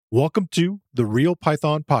Welcome to the Real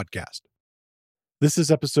Python Podcast. This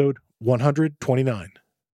is episode 129.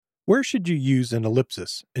 Where should you use an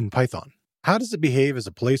ellipsis in Python? How does it behave as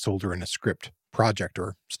a placeholder in a script, project,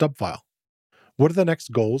 or stub file? What are the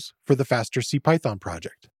next goals for the faster CPython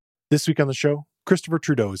project? This week on the show, Christopher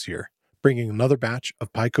Trudeau is here, bringing another batch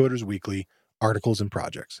of PyCoders Weekly articles and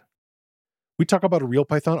projects. We talk about a Real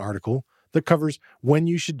Python article that covers when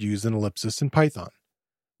you should use an ellipsis in Python.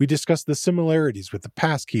 We discuss the similarities with the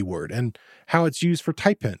pass keyword and how it's used for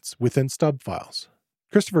type hints within stub files.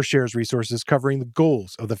 Christopher shares resources covering the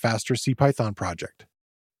goals of the faster CPython project.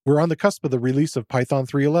 We're on the cusp of the release of Python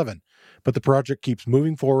 3.11, but the project keeps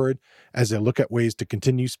moving forward as they look at ways to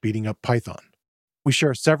continue speeding up Python. We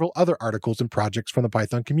share several other articles and projects from the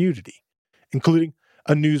Python community, including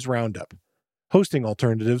a news roundup, hosting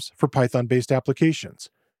alternatives for Python-based applications,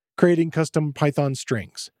 creating custom Python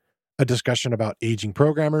strings, a discussion about aging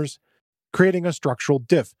programmers, creating a structural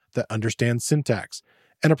diff that understands syntax,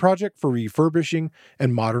 and a project for refurbishing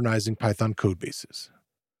and modernizing Python codebases.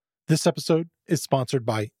 This episode is sponsored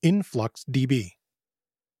by InfluxDB.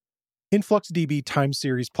 InfluxDB time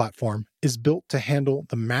series platform is built to handle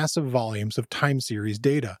the massive volumes of time series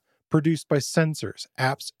data produced by sensors,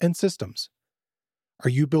 apps, and systems. Are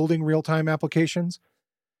you building real-time applications?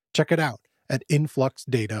 Check it out at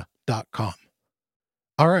influxdata.com.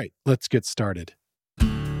 All right, let's get started.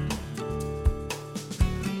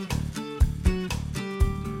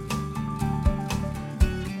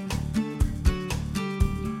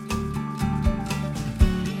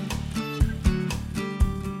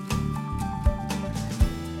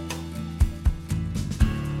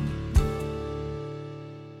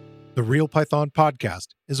 The Real Python Podcast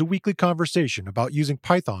is a weekly conversation about using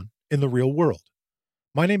Python in the real world.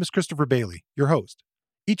 My name is Christopher Bailey, your host.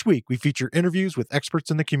 Each week, we feature interviews with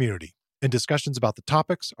experts in the community and discussions about the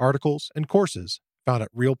topics, articles, and courses found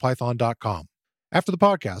at realpython.com. After the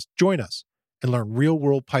podcast, join us and learn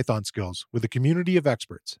real-world Python skills with a community of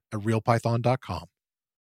experts at realpython.com.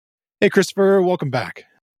 Hey, Christopher, welcome back.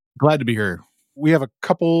 Glad to be here. We have a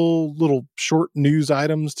couple little short news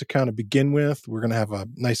items to kind of begin with. We're going to have a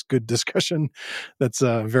nice, good discussion that's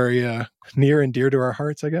very near and dear to our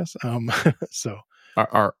hearts, I guess. So.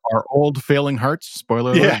 Our old failing hearts,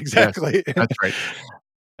 spoiler alert. Yeah, exactly. Yes, that's right.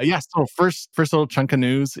 So first little chunk of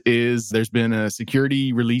news is there's been a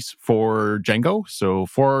security release for Django. So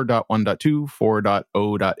 4.1.2,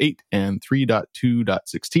 4.0.8, and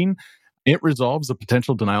 3.2.16. It resolves a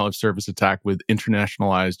potential denial of service attack with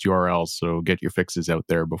internationalized URLs. So get your fixes out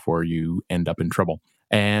there before you end up in trouble.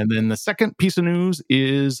 And then the second piece of news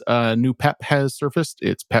is a new PEP has surfaced.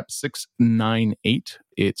 It's PEP 698.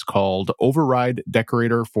 It's called Override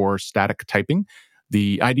Decorator for Static Typing.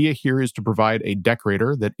 The idea here is to provide a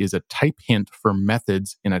decorator that is a type hint for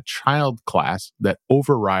methods in a child class that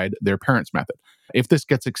override their parent's method. If this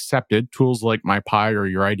gets accepted, tools like MyPy or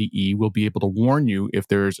your IDE will be able to warn you if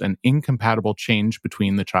there's an incompatible change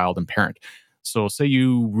between the child and parent. So say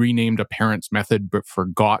you renamed a parent's method but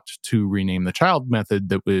forgot to rename the child method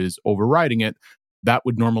that was overriding it, that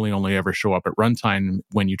would normally only ever show up at runtime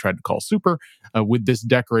when you tried to call super. With this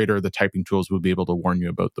decorator, the typing tools will be able to warn you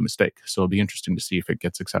about the mistake. So it'll be interesting to see if it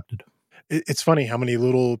gets accepted. It's funny how many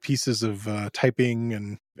little pieces of typing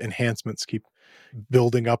and enhancements keep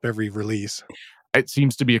building up every release. It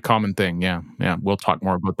seems to be a common thing. Yeah. We'll talk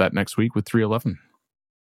more about that next week with 3.11.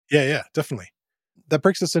 Yeah, definitely. That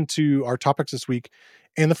brings us into our topics this week.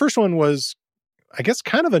 And the first one was, I guess,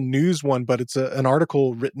 kind of a news one, but it's an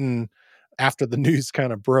article written after the news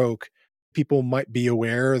kind of broke. People might be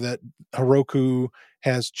aware that Heroku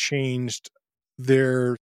has changed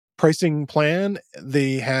their pricing plan.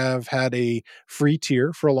 They have had a free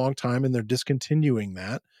tier for a long time, and they're discontinuing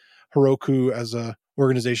that. Heroku, as a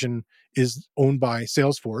organization, is owned by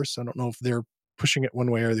Salesforce. I don't know if they're pushing it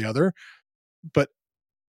one way or the other. But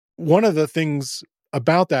one of the things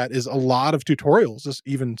about that is a lot of tutorials, just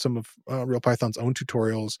even some of RealPython's own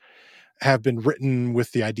tutorials, have been written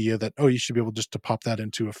with the idea that, you should be able just to pop that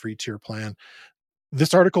into a free tier plan.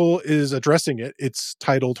 This article is addressing it. It's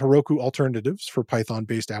titled Heroku Alternatives for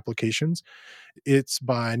Python-Based Applications. It's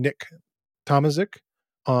by Nick Tomazik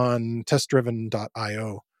on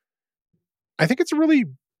testdriven.io. I think it's a really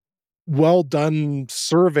well done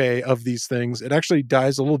survey of these things. It actually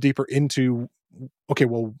dives a little deeper into,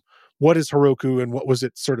 what is Heroku and what was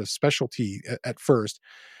its sort of specialty at first?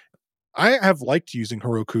 I have liked using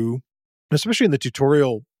Heroku, especially in the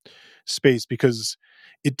tutorial space, because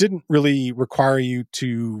it didn't really require you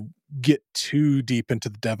to get too deep into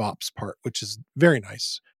the DevOps part, which is very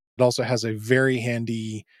nice. It also has a very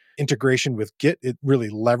handy integration with Git. It really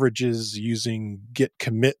leverages using Git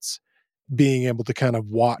commits being able to kind of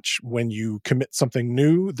watch when you commit something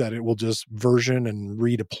new, that it will just version and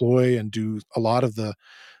redeploy and do a lot of the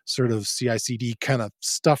sort of CI/CD kind of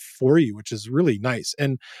stuff for you, which is really nice.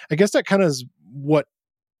 And I guess that kind of is what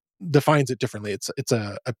defines it differently. It's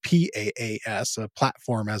a PaaS, a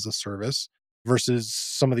platform as a service, versus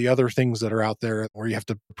some of the other things that are out there where you have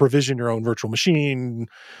to provision your own virtual machine,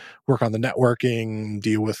 work on the networking,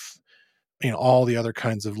 deal with all the other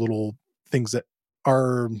kinds of little things that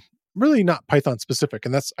are really not Python specific.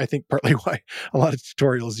 And that's, I think, partly why a lot of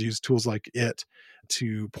tutorials use tools like it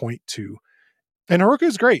to point to. And Heroku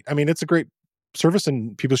is great. I mean, it's a great service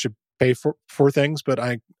and people should pay for things, but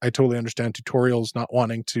I totally understand tutorials not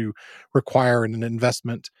wanting to require an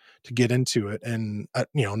investment to get into it. And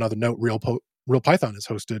another note, Real Python is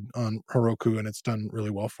hosted on Heroku, and it's done really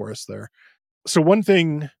well for us there. So one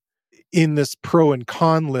thing in this pro and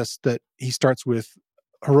con list that he starts with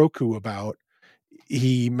Heroku about,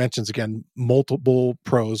 he mentions again multiple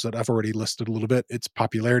pros that I've already listed a little bit. Its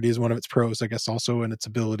popularity is one of its pros, I guess, also, and its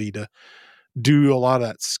ability to do a lot of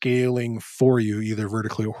that scaling for you, either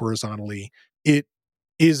vertically or horizontally. It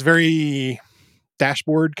is very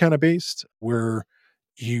dashboard kind of based, where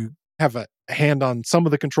you have a hand on some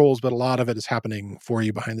of the controls, but a lot of it is happening for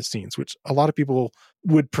you behind the scenes, which a lot of people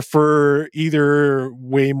would prefer either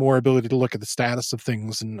way more ability to look at the status of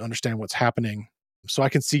things and understand what's happening. So I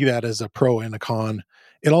can see that as a pro and a con.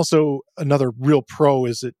 It also, another real pro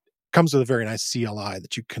is it comes with a very nice CLI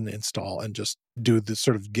that you can install and just do the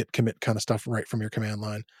sort of git commit kind of stuff right from your command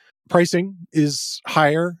line. Pricing is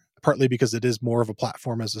higher, partly because it is more of a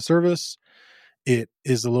platform as a service. It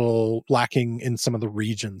is a little lacking in some of the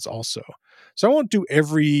regions also. So I won't do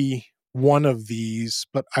every one of these,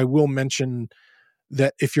 but I will mention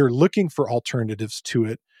that if you're looking for alternatives to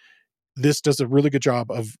it, this does a really good job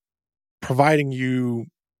of providing you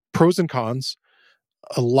pros and cons,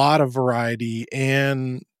 a lot of variety,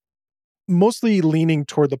 and mostly leaning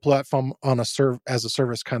toward the platform on as a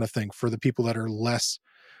service kind of thing for the people that are less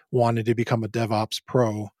wanting to become a DevOps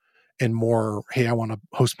pro and more, hey, I want to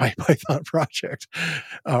host my Python project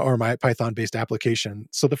or my Python-based application.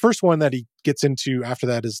 So the first one that he gets into after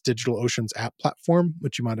that is DigitalOcean's app platform,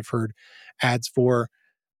 which you might have heard ads for.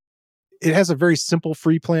 It has a very simple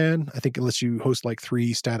free plan, I think, unless you host like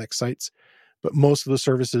 3 static sites, but most of the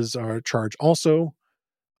services are charged also.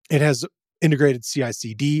 It has integrated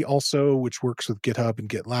CI/CD also, which works with GitHub and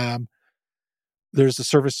GitLab. There's a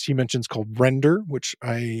service he mentions called Render, which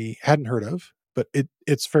I hadn't heard of, but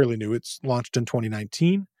it's fairly new. It's launched in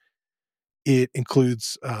 2019. It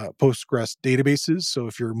includes Postgres databases. So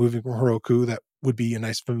if you're moving from Heroku, that would be a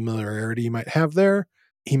nice familiarity you might have there.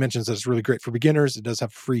 He mentions that it's really great for beginners. It does have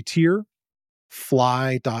a free tier.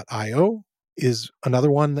 Fly.io is another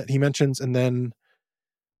one that he mentions. And then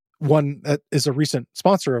one that is a recent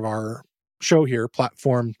sponsor of our show here,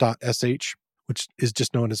 platform.sh, which is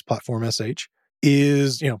just known as Platform SH,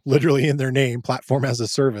 is, literally in their name, platform as a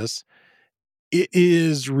service. It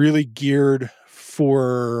is really geared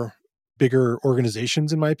for bigger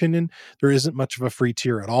organizations, in my opinion. There isn't much of a free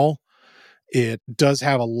tier at all. It does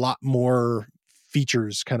have a lot more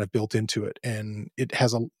features kind of built into it, and it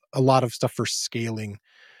has a lot of stuff for scaling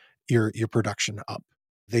your production up.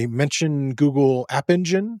 They mention Google App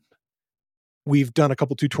Engine. We've done a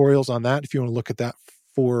couple tutorials on that if you want to look at that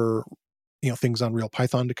for things on Real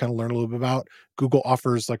Python to kind of learn a little bit about. Google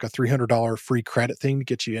offers like a $300 free credit thing to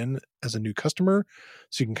get you in as a new customer,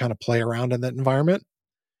 so you can kind of play around in that environment.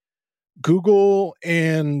 Google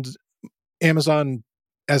and Amazon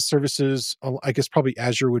as services, I guess probably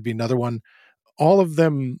Azure would be another one. All of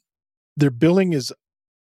them, their billing is,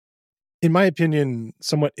 in my opinion,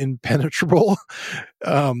 somewhat impenetrable.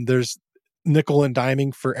 There's nickel and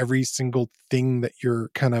diming for every single thing that you're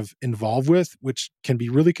kind of involved with, which can be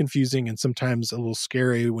really confusing and sometimes a little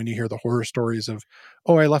scary when you hear the horror stories of,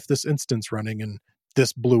 oh, I left this instance running and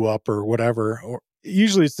this blew up or whatever. Or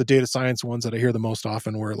usually it's the data science ones that I hear the most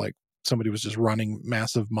often, where like somebody was just running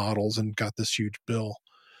massive models and got this huge bill.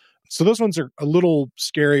 So those ones are a little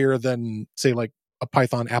scarier than, say, like a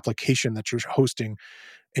Python application that you're hosting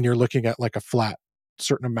and you're looking at like a flat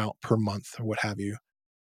certain amount per month or what have you.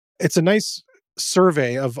 It's a nice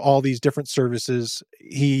survey of all these different services.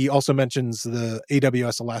 He also mentions the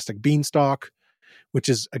AWS Elastic Beanstalk, which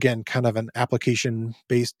is, again, kind of an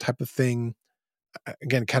application-based type of thing.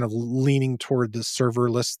 Again, kind of leaning toward the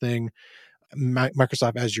serverless thing.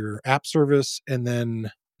 Microsoft Azure App Service. And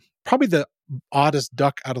then probably the oddest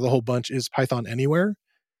duck out of the whole bunch is Python Anywhere,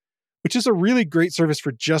 which is a really great service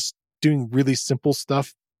for just doing really simple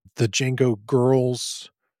stuff. The Django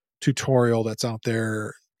Girls tutorial that's out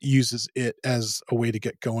there uses it as a way to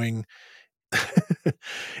get going.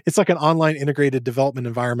 It's like an online integrated development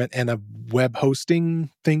environment and a web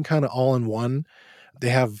hosting thing kind of all in one. They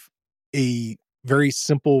have a very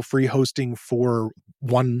simple free hosting for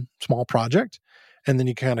one small project, and then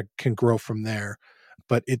you kind of can grow from there.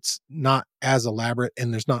 But it's not as elaborate,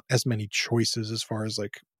 and there's not as many choices as far as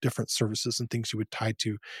like different services and things you would tie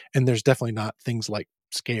to. And there's definitely not things like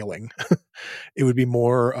scaling. It would be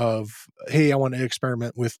more of, hey, I want to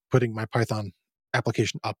experiment with putting my Python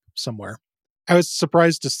application up somewhere. I was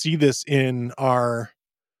surprised to see this in our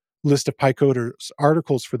list of PyCoders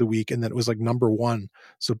articles for the week, and that it was like number one.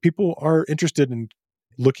 So people are interested in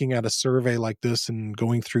looking at a survey like this and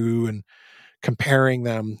going through and comparing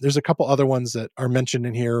them. There's a couple other ones that are mentioned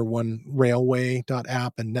in here, one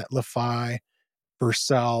Railway.app and Netlify,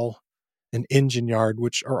 Vercel, and Engine Yard,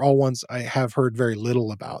 which are all ones I have heard very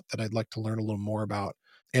little about that I'd like to learn a little more about.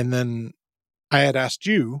 And then I had asked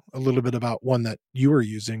you a little bit about one that you were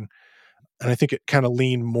using, and I think it kind of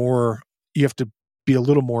leaned more, you have to be a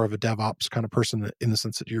little more of a DevOps kind of person in the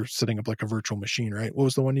sense that you're setting up like a virtual machine, right? What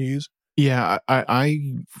was the one you use? Yeah, I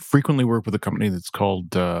frequently work with a company that's called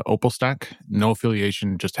OpenStack. No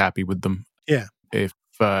affiliation, just happy with them. Yeah. If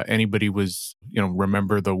anybody was,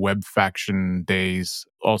 remember the Web Faction days,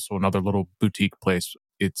 also another little boutique place.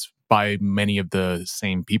 It's by many of the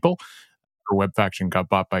same people. Web Faction got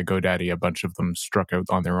bought by GoDaddy. A bunch of them struck out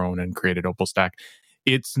on their own and created OpenStack.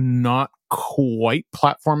 It's not quite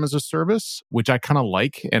platform as a service, which I kind of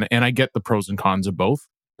like. And I get the pros and cons of both.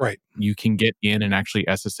 Right. You can get in and actually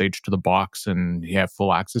SSH to the box and you have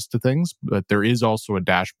full access to things, but there is also a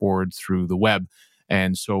dashboard through the web.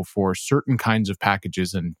 And so for certain kinds of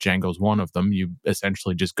packages, and Django's one of them, you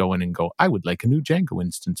essentially just go in and go, I would like a new Django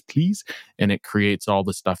instance, please. And it creates all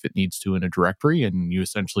the stuff it needs to in a directory. And you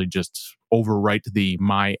essentially just overwrite the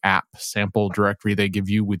My App sample directory they give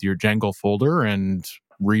you with your Django folder and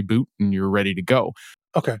reboot, and you're ready to go.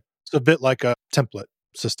 Okay. So a bit like a template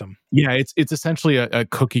system. Yeah, it's essentially a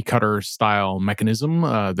cookie cutter style mechanism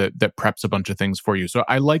that preps a bunch of things for you. So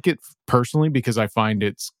I like it personally because I find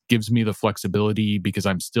it gives me the flexibility because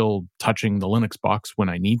I'm still touching the Linux box when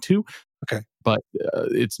I need to. Okay. But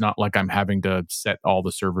it's not like I'm having to set all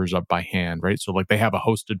the servers up by hand, right? So like they have a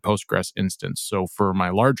hosted Postgres instance. So for my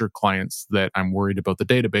larger clients that I'm worried about the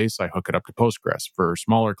database, I hook it up to Postgres. For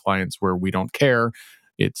smaller clients where we don't care,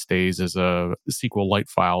 it stays as a SQLite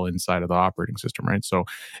file inside of the operating system, right? So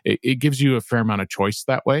it gives you a fair amount of choice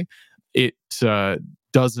that way. It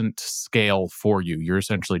doesn't scale for you. You're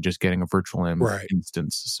essentially just getting a virtual env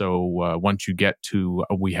instance. So once you get to,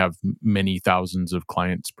 we have many thousands of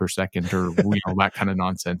clients per second or that kind of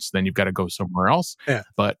nonsense, then you've got to go somewhere else. Yeah.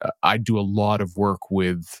 But I do a lot of work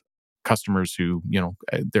with customers who,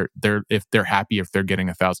 they're if they're happy if they're getting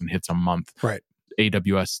 1,000 hits a month. Right.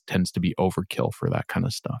 AWS tends to be overkill for that kind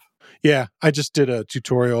of stuff. Yeah, I just did a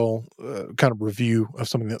tutorial kind of review of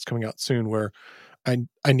something that's coming out soon where I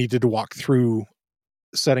needed to walk through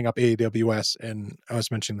setting up AWS, and I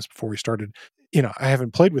was mentioning this before we started. I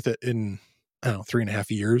haven't played with it in, 3.5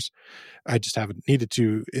 years. I just haven't needed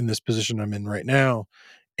to in this position I'm in right now.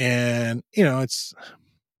 And,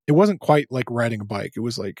 it wasn't quite like riding a bike. It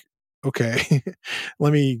was like, okay,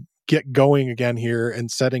 let me get going again here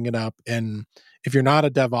and setting it up. And if you're not a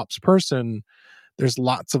DevOps person, there's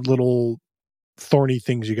lots of little thorny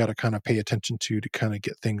things you got to kind of pay attention to kind of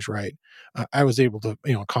get things right. I was able to,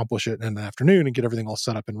 accomplish it in the afternoon and get everything all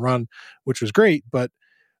set up and run, which was great. But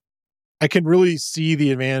I can really see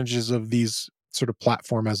the advantages of these sort of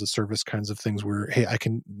platform as a service kinds of things where, hey, I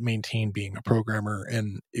can maintain being a programmer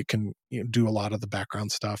and it can do a lot of the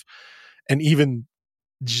background stuff. And even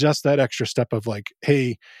just that extra step of like,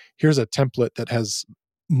 hey, here's a template that has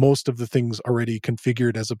most of the things already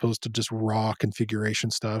configured as opposed to just raw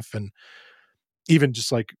configuration stuff. And even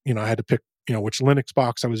just like, I had to pick, which Linux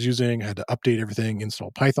box I was using. I had to update everything,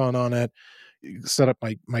 install Python on it, set up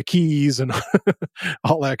my keys and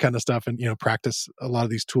all that kind of stuff. And, practice a lot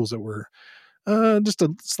of these tools that were just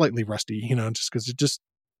a slightly rusty, just because you just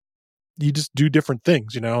do different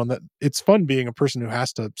things, and that it's fun being a person who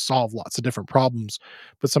has to solve lots of different problems,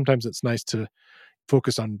 but sometimes it's nice to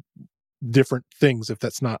focus on different things if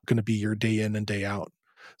that's not going to be your day in and day out.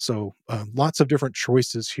 So lots of different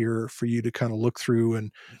choices here for you to kind of look through.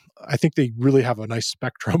 And I think they really have a nice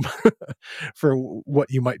spectrum for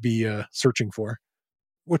what you might be searching for.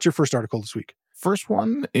 What's your first article this week? First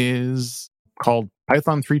one is called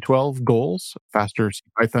Python 3.12 Goals, Faster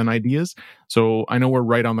Python Ideas. So I know we're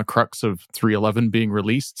right on the crux of 3.11 being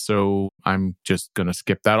released, so I'm just going to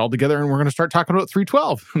skip that altogether and we're going to start talking about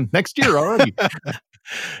 3.12 next year already.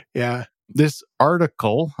 Yeah. This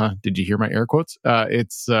article, did you hear my air quotes?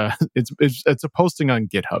 It's a posting on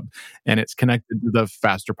GitHub, and it's connected to the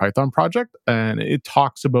Faster Python project, and it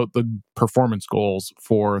talks about the performance goals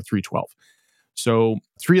for 3.12. So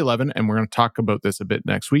 3.11, and we're going to talk about this a bit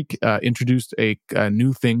next week, introduced a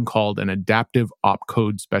new thing called an adaptive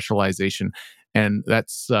opcode specialization. And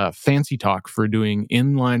that's fancy talk for doing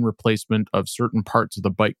inline replacement of certain parts of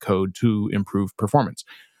the bytecode to improve performance.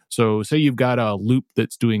 So say you've got a loop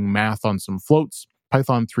that's doing math on some floats.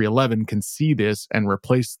 Python 3.11 can see this and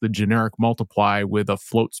replace the generic multiply with a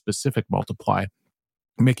float-specific multiply,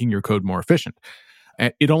 making your code more efficient.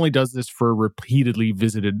 It only does this for repeatedly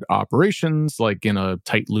visited operations, like in a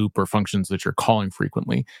tight loop or functions that you're calling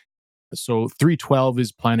frequently. So 3.12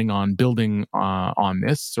 is planning on building on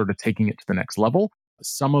this, sort of taking it to the next level.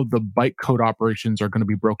 Some of the bytecode operations are going to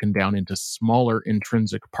be broken down into smaller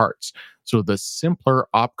intrinsic parts. So the simpler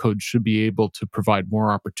opcode should be able to provide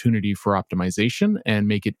more opportunity for optimization and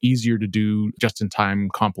make it easier to do just-in-time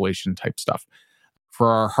compilation type stuff. For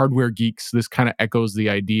our hardware geeks, this kind of echoes the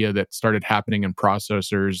idea that started happening in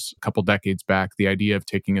processors a couple decades back. The idea of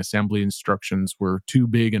taking assembly instructions were too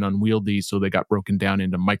big and unwieldy, so they got broken down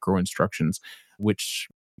into micro instructions, which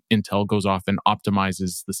Intel goes off and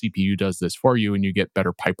optimizes. The CPU does this for you, and you get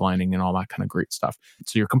better pipelining and all that kind of great stuff.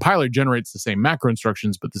 So your compiler generates the same macro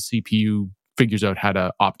instructions, but the CPU figures out how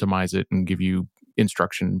to optimize it and give you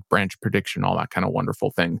instruction, branch prediction, all that kind of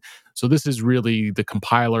wonderful thing. So this is really the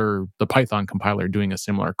compiler, the Python compiler, doing a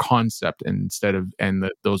similar concept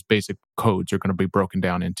those basic codes are going to be broken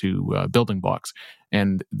down into building blocks.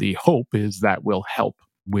 And the hope is that will help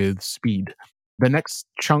with speed. The next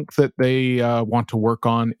chunk that they want to work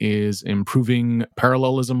on is improving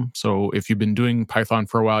parallelism. So if you've been doing Python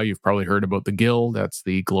for a while, you've probably heard about the GIL. That's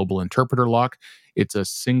the global interpreter lock. It's a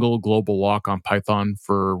single global lock on Python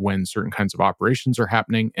for when certain kinds of operations are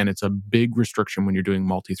happening, and it's a big restriction when you're doing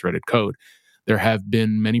multi-threaded code. There have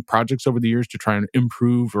been many projects over the years to try and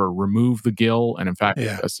improve or remove the GIL. And in fact,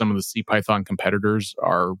 some of the CPython competitors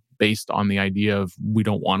are based on the idea of we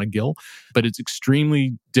don't want a GIL. But it's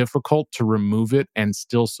extremely difficult to remove it and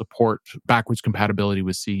still support backwards compatibility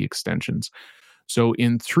with C extensions. So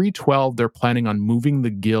in 3.12, they're planning on moving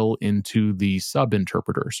the GIL into the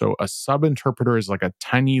sub-interpreter. So a sub-interpreter is like a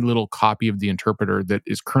tiny little copy of the interpreter that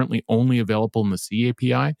is currently only available in the C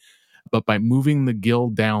API. But by moving the GIL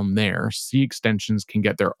down there, C extensions can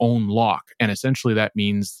get their own lock. And essentially that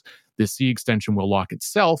means the C extension will lock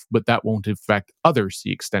itself, but that won't affect other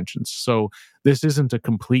C extensions. So this isn't a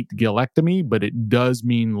complete GILectomy, but it does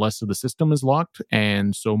mean less of the system is locked.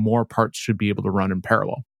 And so more parts should be able to run in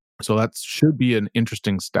parallel. So that should be an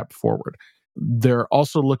interesting step forward. They're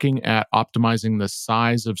also looking at optimizing the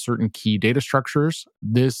size of certain key data structures.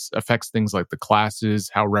 This affects things like the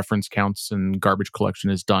classes, how reference counts and garbage collection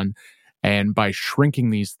is done. And by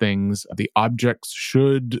shrinking these things, the objects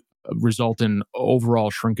should result in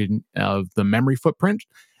overall shrinking of the memory footprint,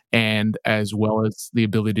 and as well as the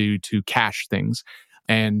ability to cache things.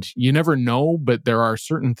 And you never know, but there are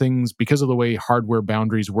certain things, because of the way hardware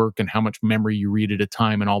boundaries work and how much memory you read at a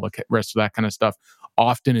time and all the rest of that kind of stuff,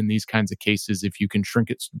 often in these kinds of cases, if you can shrink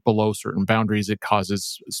it below certain boundaries, it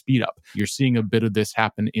causes speed up. You're seeing a bit of this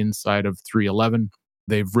happen inside of 3.11.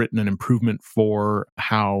 They've written an improvement for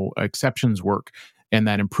how exceptions work, and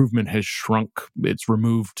that improvement has shrunk. It's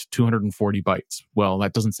removed 240 bytes. Well,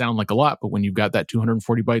 that doesn't sound like a lot, but when you've got that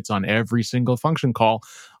 240 bytes on every single function call,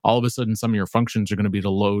 all of a sudden some of your functions are going to be to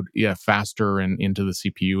load faster and into the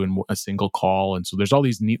CPU in a single call. And so there's all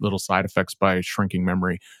these neat little side effects by shrinking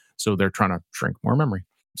memory. So they're trying to shrink more memory.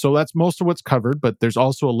 So that's most of what's covered, but there's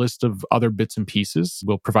also a list of other bits and pieces.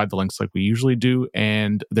 We'll provide the links like we usually do.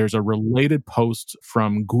 And there's a related post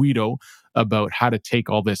from Guido about how to take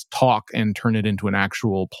all this talk and turn it into an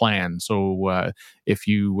actual plan. So if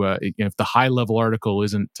the high level article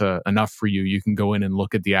isn't enough for you, you can go in and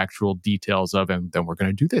look at the actual details of, and then we're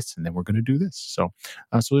going to do this, and then we're going to do this. So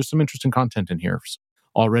there's some interesting content in here.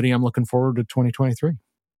 Already, I'm looking forward to 2023.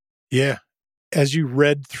 Yeah. As you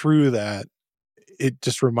read through that, it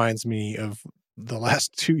just reminds me of the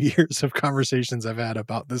last 2 years of conversations I've had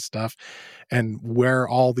about this stuff and where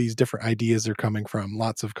all these different ideas are coming from.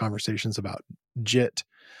 Lots of conversations about JIT,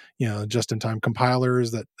 just-in-time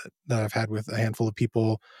compilers that I've had with a handful of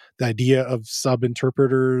people, the idea of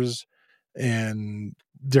sub-interpreters and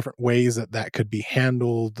different ways that could be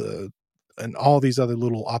handled, and all these other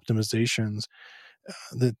little optimizations.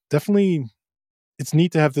 That definitely, it's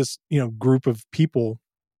neat to have this, group of people,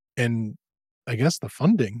 and I guess the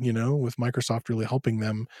funding, with Microsoft really helping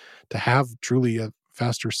them to have truly a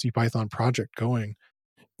faster CPython project going.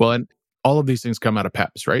 Well, and all of these things come out of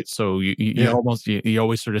PEPs, right? So you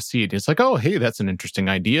always sort of see it. It's like, oh, hey, that's an interesting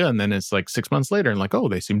idea. And then it's like 6 months later and like, oh,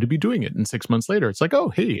 they seem to be doing it. And 6 months later, it's like, oh,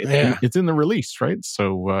 hey, it's in the release, right?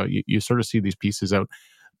 So you sort of see these pieces out.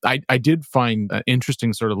 I did find an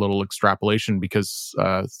interesting sort of little extrapolation because,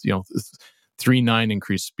 3.9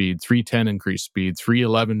 increased speed, 3.10 increased speed,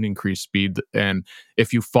 3.11 increased speed. And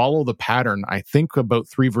if you follow the pattern, I think about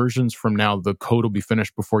 3 versions from now, the code will be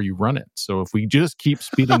finished before you run it. So if we just keep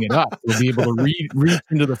speeding it up, we'll be able to reach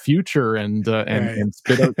into the future and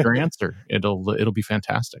spit out your answer. It'll be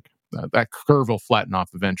fantastic. That curve will flatten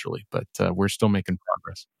off eventually, but we're still making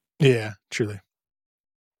progress. Yeah, truly.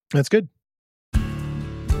 That's good.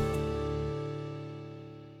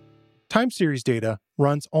 Time series data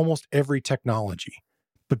runs almost every technology,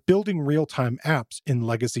 but building real-time apps in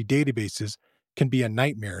legacy databases can be a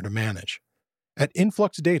nightmare to manage. At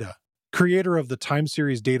Influx Data, creator of the time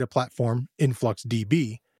series data platform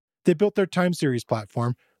InfluxDB, they built their time series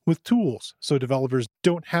platform with tools so developers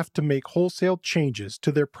don't have to make wholesale changes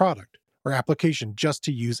to their product or application just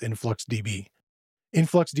to use InfluxDB.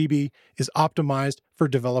 InfluxDB is optimized for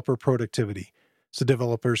developer productivity, so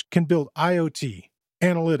developers can build IoT,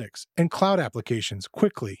 analytics, and cloud applications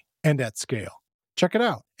quickly and at scale. Check it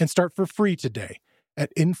out and start for free today at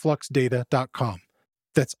influxdata.com.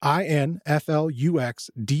 That's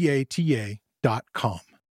influxdata.com.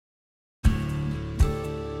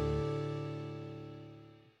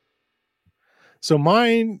 So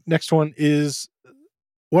my next one is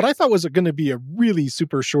what I thought was going to be a really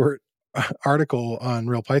super short article on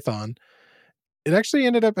RealPython. It actually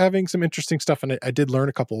ended up having some interesting stuff, and I did learn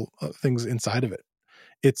a couple of things inside of it.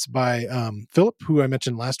 It's by Philip, who I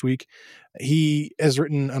mentioned last week. He has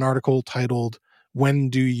written an article titled,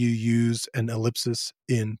 "When Do You Use an Ellipsis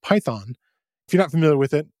in Python?" If you're not familiar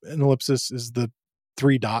with it, an ellipsis is the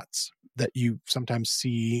 3 dots that you sometimes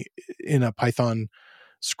see in a Python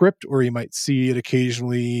script, or you might see it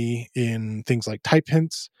occasionally in things like type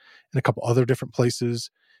hints and a couple other different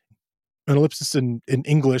places. An ellipsis in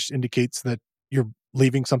English indicates that you're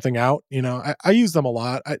leaving something out. I use them a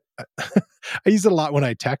lot. I I use it a lot when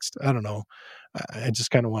I text. I don't know. I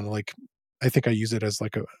just kind of want to I think I use it as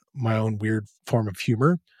my own weird form of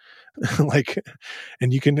humor,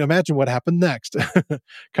 and you can imagine what happened next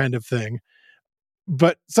kind of thing.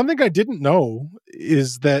 But something I didn't know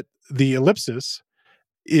is that the ellipsis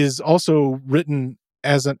is also written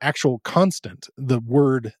as an actual constant, the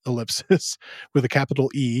word ellipsis with a capital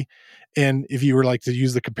E. And if you were to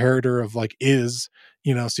use the comparator of is,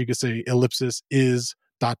 so you could say ellipsis is ...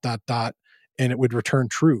 and it would return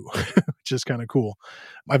true, which is kind of cool.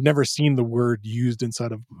 I've never seen the word used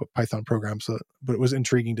inside of a Python program, but it was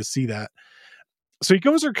intriguing to see that. So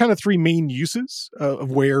those are kind of 3 main uses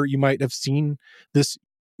of where you might have seen this.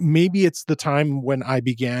 Maybe it's the time when I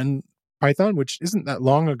began Python, which isn't that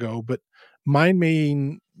long ago, but my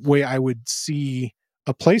main way I would see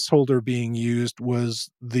a placeholder being used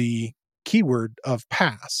was the keyword of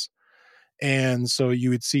pass. And so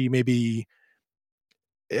you would see maybe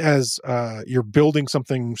as you're building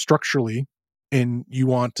something structurally and you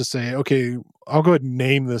want to say, okay, I'll go ahead and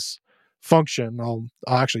name this function. I'll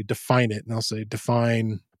actually define it, and I'll say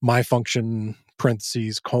define my function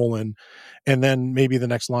parentheses colon, and then maybe the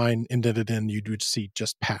next line indented in, you would see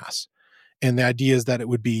just pass. And the idea is that it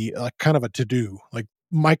would be kind of a to-do.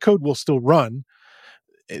 My code will still run.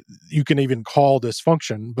 You can even call this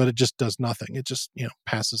function, but it just does nothing. It just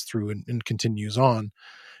passes through and continues on.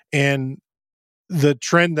 And the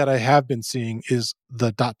trend that I have been seeing is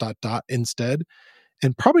the ... instead.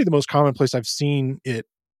 And probably the most common place I've seen it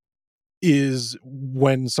is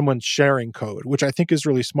when someone's sharing code, which I think is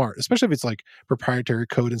really smart, especially if it's proprietary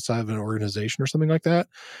code inside of an organization or something like that,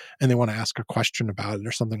 and they want to ask a question about it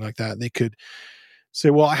or something like that. They could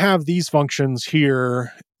say, well, I have these functions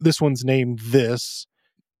here. This one's named this ...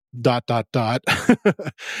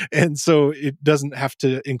 and so it doesn't have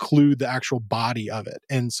to include the actual body of it.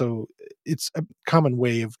 And so it's a common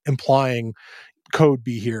way of implying code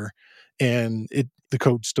be here, and the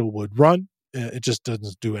code still would run. It just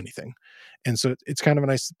doesn't do anything. And so it's kind of a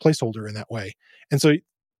nice placeholder in that way. And so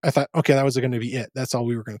I thought, okay, that was going to be it. That's all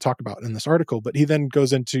we were going to talk about in this article. But he then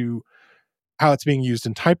goes into how it's being used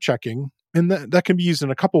in type checking. And that can be used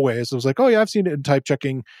in a couple ways. I was like, oh yeah, I've seen it in type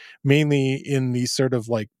checking, mainly in these sort of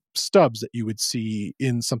stubs that you would see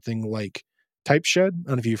in something like TypeShed. I don't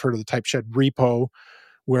know if you've heard of the TypeShed repo,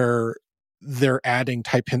 where they're adding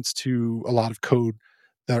type hints to a lot of code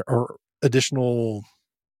that are additional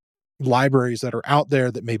libraries that are out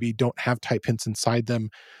there that maybe don't have type hints inside them,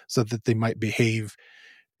 so that they might behave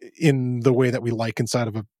in the way that we like inside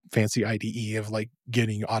of a fancy IDE of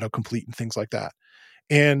getting autocomplete and things like that.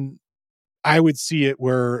 And I would see it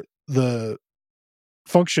where the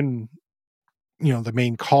function, the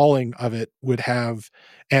main calling of it would have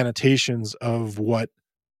annotations of what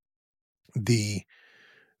the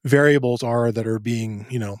variables are that are being,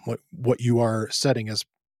 what you are setting as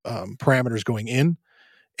parameters going in,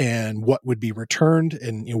 and what would be returned,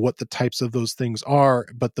 and what the types of those things are.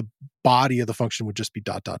 But the body of the function would just be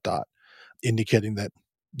dot dot dot, indicating that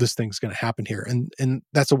this thing's going to happen here. And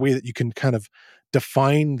that's a way that you can kind of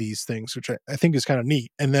define these things, which I think is kind of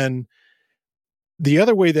neat. And then the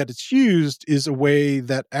other way that it's used is a way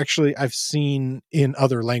that actually I've seen in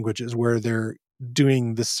other languages, where they're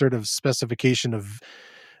doing this sort of specification of,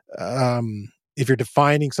 if you're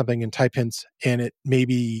defining something in type hints and it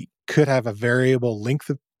maybe could have a variable length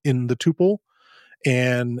in the tuple,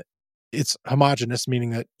 and it's homogeneous,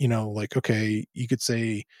 meaning that, like, okay, you could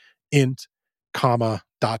say int, comma,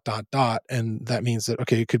 dot, dot, dot, and that means that,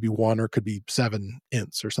 okay, it could be 1 or it could be 7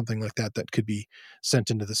 ints or something like that that could be sent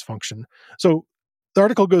into this function. So the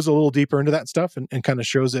article goes a little deeper into that stuff and kind of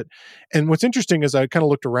shows it. And what's interesting is I kind of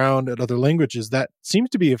looked around at other languages that seems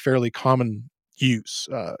to be a fairly common use.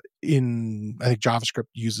 I think JavaScript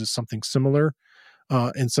uses something similar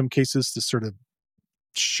in some cases to sort of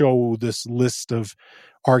show this list of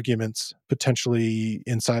arguments potentially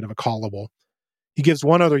inside of a callable. He gives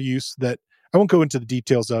one other use that I won't go into the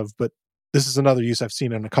details of, but this is another use I've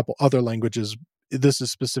seen in a couple other languages. This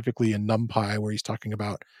is specifically in NumPy, where he's talking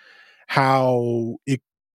about how it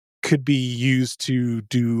could be used to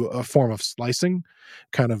do a form of slicing,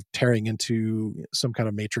 kind of tearing into some kind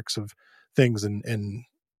of matrix of things and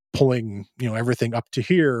pulling, everything up to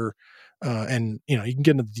here. And, you can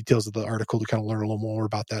get into the details of the article to kind of learn a little more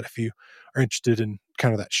about that if you are interested in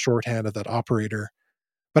kind of that shorthand of that operator.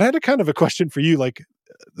 But I had a kind of a question for you. Like,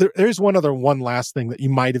 there's one last thing that you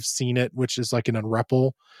might have seen it, which is like an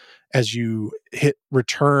unREPL. As you hit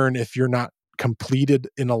return, if you're not completed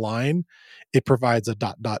in a line, it provides a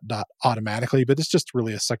dot, dot, dot automatically, but it's just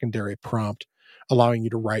really a secondary prompt allowing you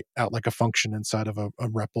to write out like a function inside of a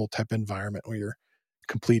REPL type environment where you're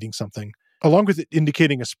completing something. Along with it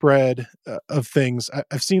indicating a spread of things,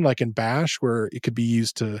 I've seen like in Bash where it could be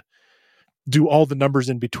used to do all the numbers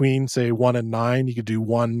in between, say 1 and 9. You could do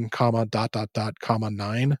 1, comma, dot, dot, dot, comma,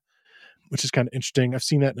 9, which is kind of interesting. I've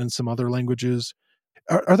seen that in some other languages.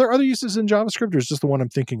 Are there other uses in JavaScript, or is just the one I'm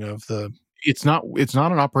thinking of? It's not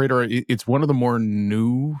an operator. It's one of the more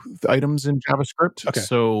new items in JavaScript. Okay.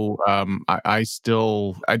 So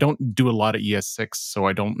I don't do a lot of ES6, so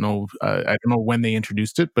I don't know when they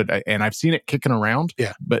introduced it, but I've seen it kicking around.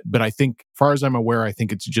 Yeah. But I think, as far as I'm aware, I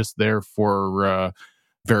think it's just there for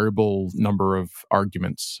variable number of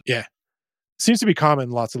arguments. Yeah. Seems to be common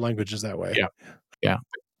in lots of languages that way. Yeah.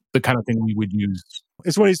 The kind of thing we would use.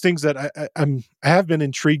 It's one of these things that I have been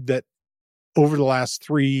intrigued that over the last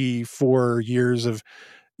 3-4 years of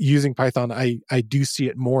using Python, I do see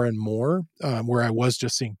it more and more, where I was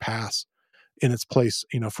just seeing pass in its place,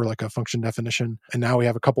 for like a function definition. And now we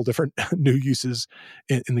have a couple different new uses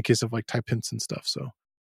in the case of like type hints and stuff. So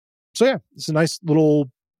yeah, it's a nice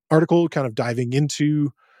little article kind of diving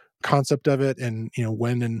into concept of it and,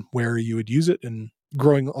 when and where you would use it, and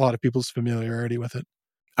growing a lot of people's familiarity with it.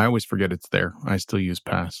 I always forget it's there. I still use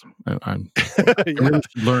pass. I really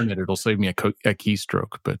should learn it. It'll save me a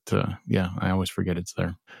keystroke. But I always forget it's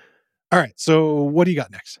there. All right. So what do you got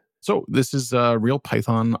next? So this is a real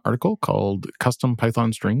Python article called Custom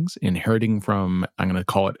Python Strings Inheriting from, I'm going to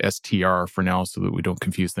call it STR for now so that we don't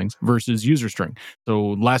confuse things, versus user string.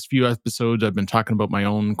 So last few episodes, I've been talking about my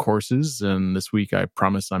own courses, and this week I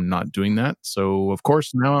promise I'm not doing that. So of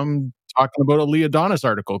course, now I'm talking about a Leodonis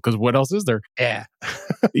article, because what else is there? Yeah.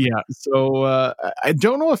 Yeah. So I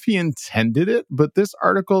don't know if he intended it, but this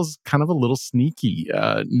article's kind of a little sneaky.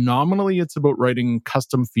 Nominally, it's about writing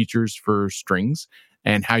custom features for strings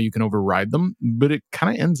and how you can override them, but it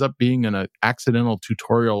kind of ends up being an accidental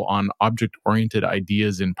tutorial on object-oriented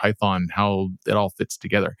ideas in Python, how it all fits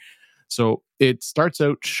together. So it starts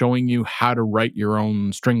out showing you how to write your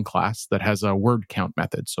own string class that has a word count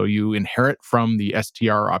method. So you inherit from the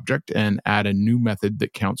str object and add a new method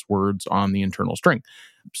that counts words on the internal string.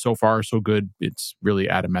 So far, so good. It's really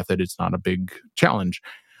add a method. It's not a big challenge.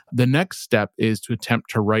 The next step is to attempt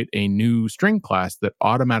to write a new string class that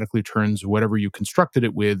automatically turns whatever you constructed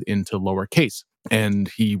it with into lowercase. And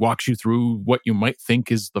he walks you through what you might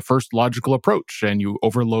think is the first logical approach, and you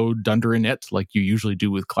overload dunder init like you usually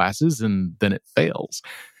do with classes, and then it fails.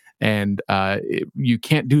 And you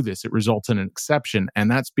can't do this. It results in an exception.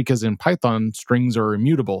 And that's because in Python, strings are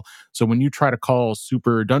immutable. So when you try to call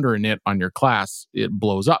super dunder init on your class, it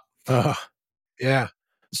blows up. Yeah.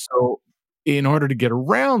 So in order to get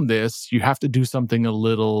around this, you have to do something a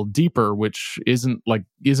little deeper, which isn't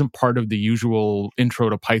part of the usual intro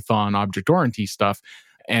to Python object-oriented stuff,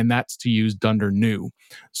 and that's to use dunder new.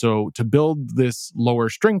 So to build this lower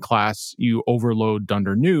string class, you overload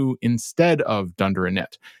dunder new instead of dunder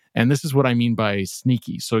init. And this is what I mean by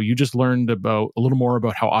sneaky. So you just learned about a little more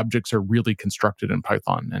about how objects are really constructed in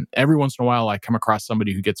Python. And every once in a while, I come across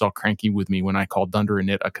somebody who gets all cranky with me when I call dunder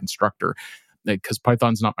init a constructor. Because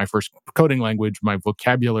Python's not my first coding language, my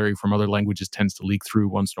vocabulary from other languages tends to leak through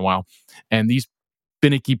once in a while. And these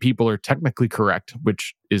finicky people are technically correct,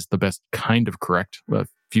 which is the best kind of correct.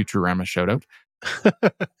 Futurama shout out.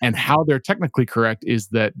 And how they're technically correct is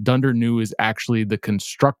that dunder new is actually the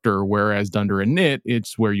constructor, whereas dunder init,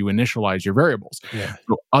 it's where you initialize your variables. Yeah.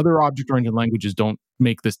 So other object-oriented languages don't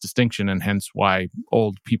make this distinction, and hence why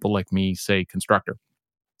old people like me say constructor.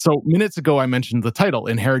 So minutes ago, I mentioned the title,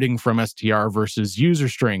 inheriting from str versus user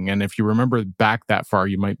string. And if you remember back that far,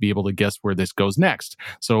 you might be able to guess where this goes next.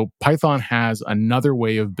 So Python has another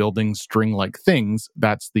way of building string-like things.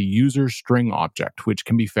 That's the user string object, which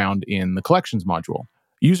can be found in the collections module.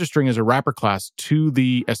 User string is a wrapper class to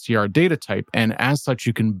the str data type, and as such,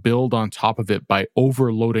 you can build on top of it by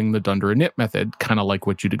overloading the dunder init method, kind of like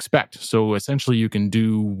what you'd expect. So essentially, you can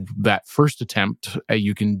do that first attempt.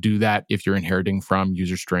 You can do that if you're inheriting from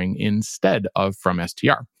user string instead of from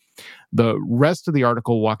str. The rest of the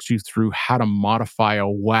article walks you through how to modify a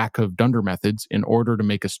whack of dunder methods in order to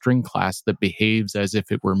make a string class that behaves as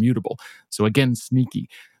if it were mutable. So again, sneaky.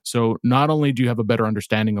 So not only do you have a better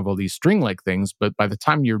understanding of all these string-like things, but by the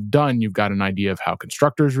time you're done, you've got an idea of how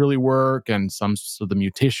constructors really work and some of the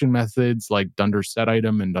mutation methods like dunder set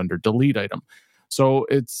item and dunder delete item. So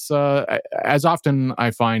it's, as often I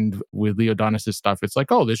find with Leodonis' stuff, it's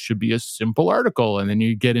like, oh, this should be a simple article. And then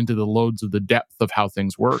you get into the loads of the depth of how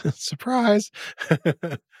things work. Surprise.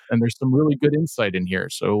 And there's some really good insight in here.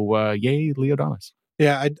 So yay, Leodonis.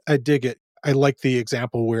 Yeah, I dig it. I like the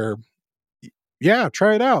example where, yeah,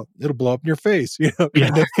 try it out. It'll blow up in your face,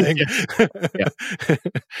 kind of thing. Yeah.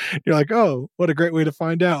 You're like, oh, what a great way to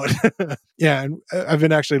find out. Yeah, and I've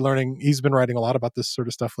been actually learning, he's been writing a lot about this sort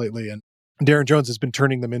of stuff lately, and Darren Jones has been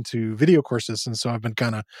turning them into video courses, and so I've been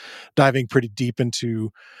kind of diving pretty deep into,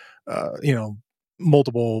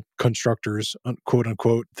 multiple constructors, quote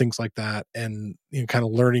unquote, things like that, and kind of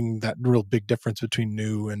learning that real big difference between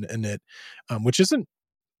new and init, which isn't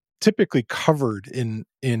typically covered in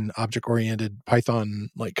object-oriented Python,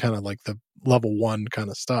 like kind of like the level 1 kind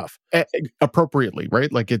of stuff. Appropriately,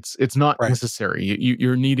 right? Like it's not Right. necessary.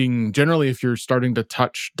 You're needing, generally, if you're starting to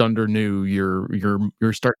touch dunder new, you're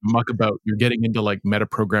starting to muck about. You're getting into like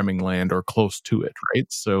metaprogramming land or close to it, right?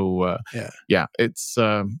 So it's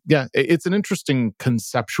an interesting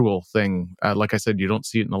conceptual thing. Like I said, you don't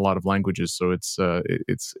see it in a lot of languages, so it's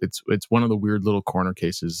one of the weird little corner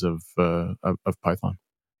cases of Python.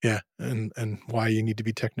 Yeah, and why you need to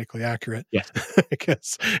be technically accurate. Yes. I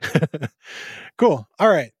guess. Cool. All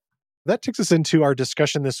right. That takes us into our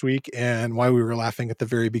discussion this week, and why we were laughing at the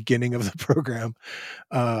very beginning of the program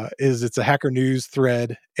is it's a Hacker News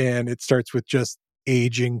thread, and it starts with just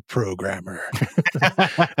aging programmer.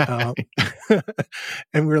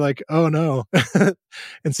 And we're like, oh no.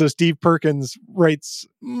 And so Steve Perkins writes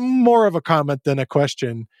more of a comment than a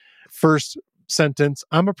question. First sentence,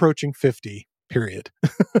 I'm approaching 50. Period.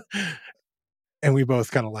 And we both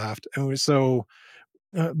kind of laughed. And so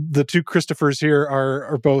the two Christophers here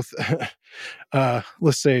are both,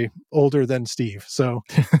 let's say, older than Steve. So,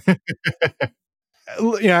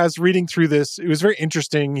 yeah, I was reading through this. It was very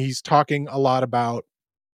interesting. He's talking a lot about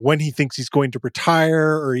when he thinks he's going to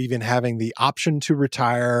retire, or even having the option to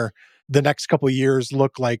retire. The next couple of years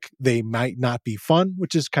look like they might not be fun,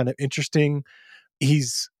 which is kind of interesting.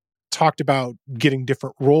 He's talked about getting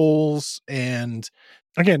different roles, and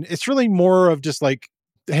again, it's really more of just like,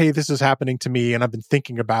 hey, this is happening to me and I've been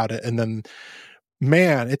thinking about it, and then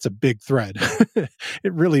man, it's a big thread.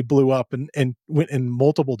 It really blew up and went in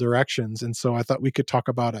multiple directions, and so I thought we could talk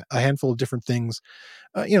about a handful of different things,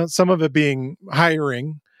 some of it being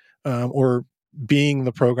hiring, or being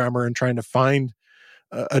the programmer and trying to find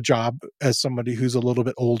a job as somebody who's a little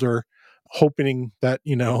bit older, hoping that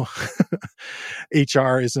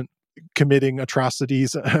HR isn't committing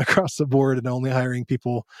atrocities across the board and only hiring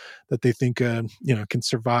people that they think can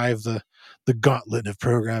survive the gauntlet of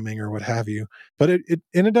programming or what have you. But it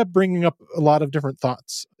ended up bringing up a lot of different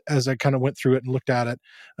thoughts as I kind of went through it and looked at it,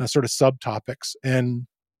 sort of subtopics. And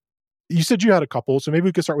you said you had a couple, so maybe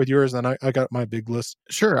we could start with yours, and then I got my big list.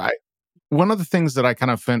 Sure. One of the things that I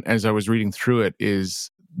kind of found as I was reading through it is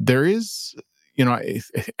there is,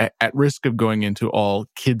 at risk of going into all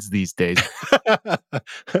kids these days, All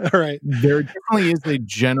right. there definitely is a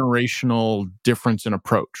generational difference in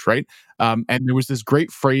approach, right? And there was this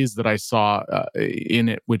great phrase that I saw in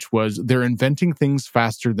it, which was, "They're inventing things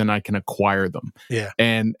faster than I can acquire them." Yeah.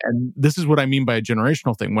 And this is what I mean by a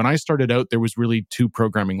generational thing. When I started out, there was really two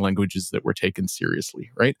programming languages that were taken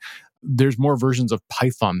seriously, right? There's more versions of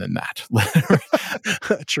Python than that.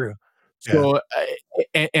 True. Yeah. So,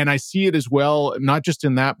 and I see it as well, not just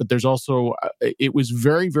in that, but there's also, it was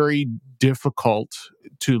very, very difficult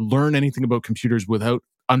to learn anything about computers without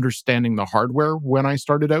understanding the hardware when I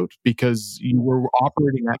started out, because you were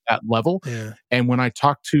operating at that level. Yeah. And when I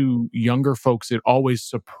talk to younger folks, it always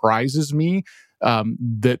surprises me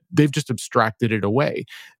that they've just abstracted it away.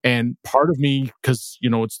 And part of me, because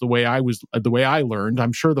it's the way I learned.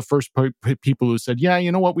 I'm sure the first people who said, "Yeah,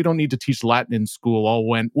 you know what, we don't need to teach Latin in school," all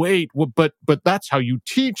went, "Wait, but that's how you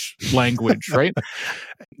teach language, right?"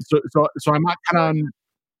 So I'm not kind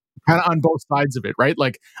of on both sides of it, right?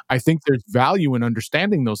 Like, I think there's value in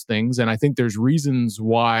understanding those things, and I think there's reasons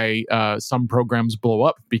why some programs blow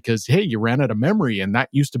up, because hey, you ran out of memory, and that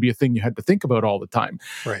used to be a thing you had to think about all the time.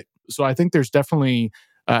 Right. So I think there's definitely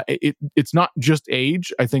it's not just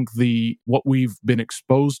age. I think what we've been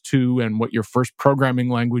exposed to and what your first programming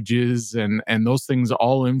language is, and those things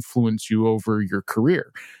all influence you over your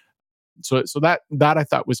career. So that I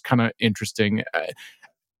thought was kind of interesting.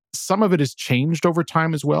 Some of it has changed over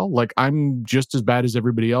time as well. Like, I'm just as bad as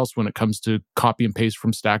everybody else when it comes to copy and paste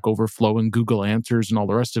from Stack Overflow and Google Answers and all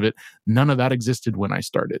the rest of it. None of that existed when I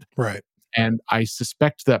started. Right. And I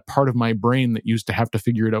suspect that part of my brain that used to have to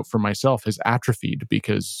figure it out for myself has atrophied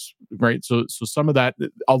because, right? So some of that,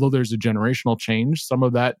 although there's a generational change, some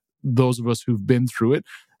of that, those of us who've been through it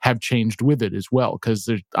have changed with it as well. Because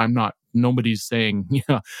nobody's saying,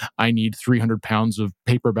 I need 300 pounds of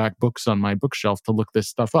paperback books on my bookshelf to look this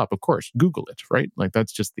stuff up. Of course, Google it, right? Like,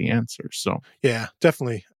 that's just the answer. So, Yeah,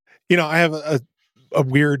 definitely. I have a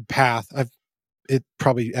weird path. It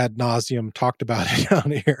probably ad nauseum talked about it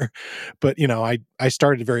down here, but I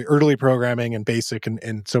started very early programming and basic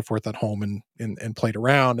and so forth at home and played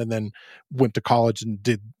around, and then went to college and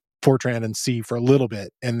did Fortran and C for a little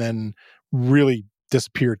bit, and then really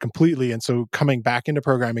disappeared completely. And so coming back into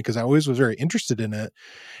programming, because I always was very interested in it,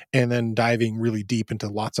 and then diving really deep into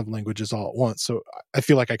lots of languages all at once. So I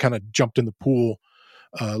feel like I kind of jumped in the pool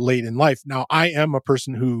late in life. Now, I am a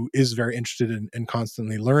person who is very interested in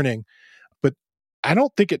constantly learning, but I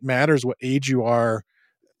don't think it matters what age you are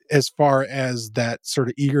as far as that sort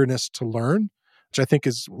of eagerness to learn, which I think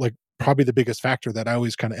is like probably the biggest factor that I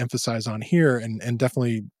always kind of emphasize on here. And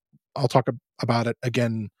definitely I'll talk about it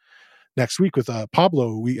again next week with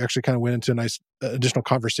Pablo. We actually kind of went into a nice additional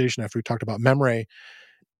conversation after we talked about memory,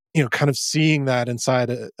 kind of seeing that inside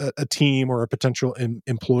a team or a potential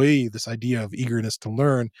employee, this idea of eagerness to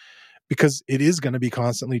learn, because it is going to be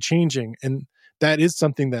constantly changing. And that is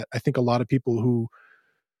something that I think a lot of people who,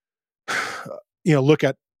 look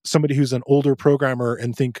at somebody who's an older programmer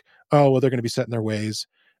and think, oh, well, they're going to be set in their ways.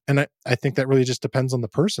 And I think that really just depends on the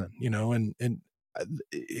person, and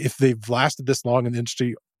if they've lasted this long in the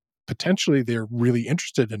industry, potentially they're really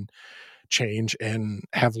interested in change and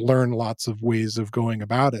have learned lots of ways of going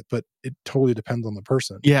about it, but it totally depends on the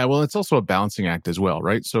person. yeah, well, it's also a balancing act as well,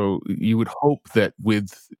 right? So you would hope that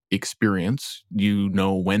with experience, you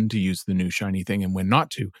know when to use the new shiny thing and when not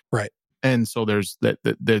to. Right. And so there's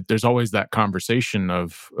there's always that conversation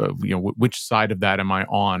of which side of that am I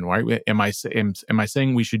on, right? Am I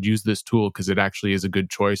saying we should use this tool because it actually is a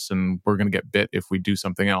good choice and we're going to get bit if we do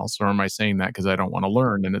something else, or am I saying that because I don't want to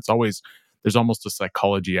learn? And there's almost a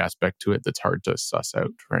psychology aspect to it that's hard to suss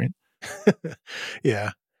out, right?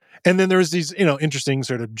 Yeah. And then there's these interesting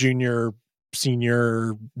sort of junior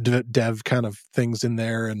senior dev kind of things in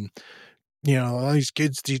there, and all these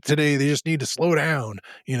kids today, they just need to slow down,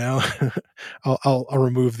 I'll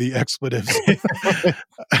remove the expletives.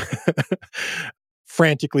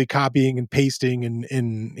 Frantically copying and pasting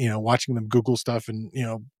and watching them Google stuff and,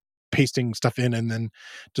 pasting stuff in, and then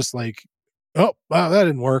just like, oh, wow, that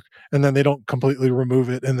didn't work. And then they don't completely remove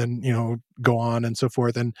it and then, go on and so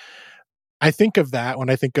forth. And I think of that when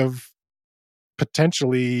I think of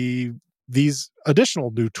potentially these additional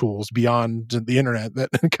new tools beyond the internet that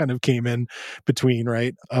kind of came in between,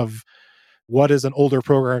 right? Of what is an older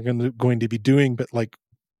program going to be doing, but like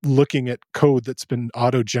looking at code that's been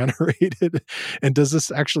auto-generated, and does this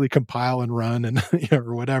actually compile and run, and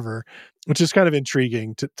or whatever, which is kind of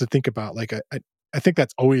intriguing to think about. Like I think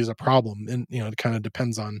that's always a problem, and it kind of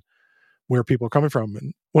depends on where people are coming from.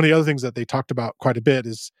 And one of the other things that they talked about quite a bit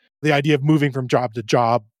is the idea of moving from job to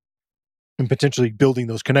job. and potentially building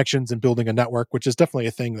those connections and building a network, which is definitely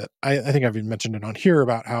a thing that I think I've even mentioned it on here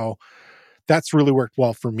about how that's really worked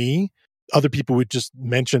well for me. Other people would just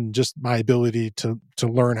mention just my ability to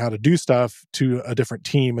learn how to do stuff to a different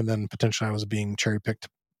team, and then potentially I was being cherry picked,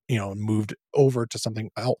 and moved over to something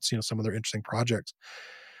else, some other interesting projects.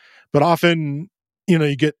 But often,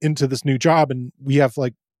 you get into this new job, and we have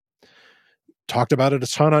like talked about it a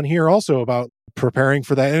ton on here also about preparing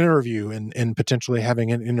for that interview and potentially having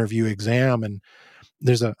an interview exam. And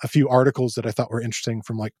there's a few articles that I thought were interesting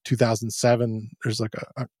from like 2007. There's like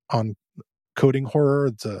on Coding Horror,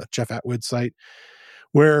 it's a Jeff Atwood site,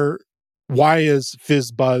 where why is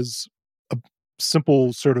FizzBuzz a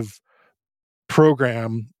simple sort of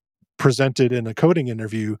program presented in a coding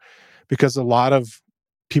interview? Because a lot of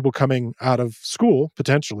people coming out of school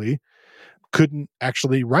potentially couldn't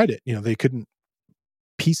actually write it. They couldn't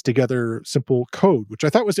piece together simple code, which I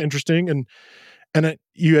thought was interesting. And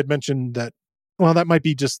you had mentioned that, well, that might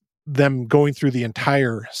be just them going through the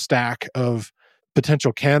entire stack of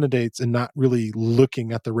potential candidates and not really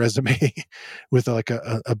looking at the resume with like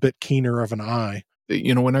a bit keener of an eye.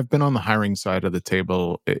 When I've been on the hiring side of the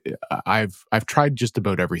table, I've tried just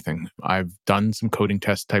about everything. I've done some coding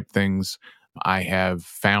test type things. I have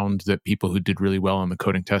found that people who did really well on the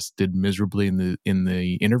coding test did miserably in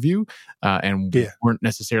the interview, and weren't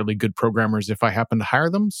necessarily good programmers if I happened to hire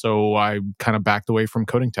them. So I kind of backed away from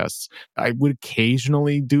coding tests. I would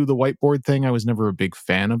occasionally do the whiteboard thing. I was never a big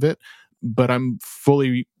fan of it, but I'm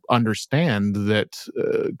fully understand that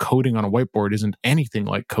coding on a whiteboard isn't anything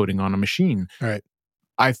like coding on a machine. Right.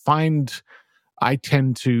 I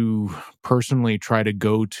tend to personally try to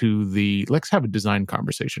go to let's have a design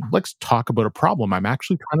conversation. Let's talk about a problem I'm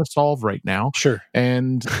actually trying to solve right now. Sure.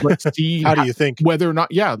 And let's see how do you think? Whether or not,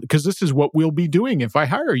 because this is what we'll be doing if I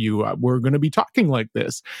hire you. We're going to be talking like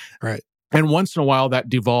this. Right. And once in a while that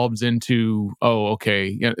devolves into, oh,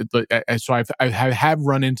 okay. So I have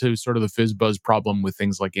run into sort of the FizzBuzz problem with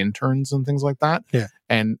things like interns and things like that. Yeah.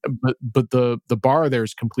 And but the bar there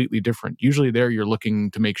is completely different. Usually there you're looking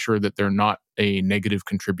to make sure that they're not a negative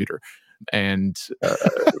contributor. And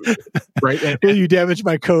right, will you damage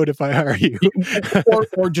my code if I hire you,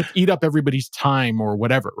 or just eat up everybody's time or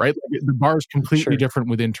whatever? Right, the bar is completely different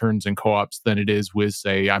with interns and co-ops than it is with,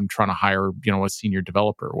 say, I'm trying to hire a senior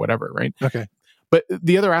developer or whatever. Right. Okay. But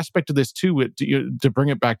the other aspect of this too, to bring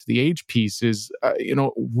it back to the age piece, is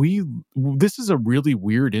this is a really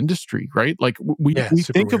weird industry, right? Like we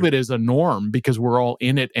think of it as a norm because we're all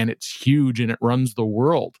in it and it's huge and it runs the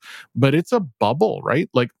world, but it's a bubble, right?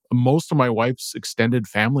 Like most of my wife's extended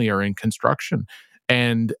family are in construction,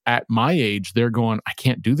 and at my age, they're going, I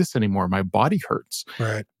can't do this anymore. My body hurts.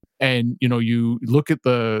 Right. And you look at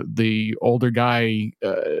the older guy,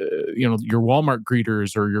 your Walmart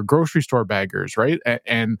greeters or your grocery store baggers, right?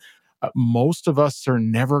 And most of us are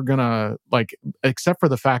never gonna, like, except for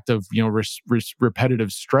the fact of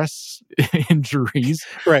repetitive stress injuries,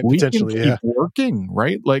 right? We Potentially, can keep working,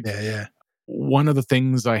 right? Like, yeah. One of the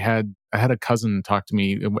things I had a cousin talk to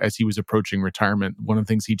me as he was approaching retirement. One of the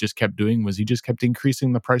things he just kept doing was he just kept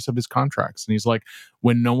increasing the price of his contracts. And he's like,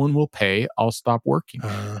 when no one will pay, I'll stop working.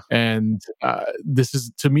 And this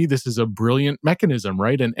is a brilliant mechanism,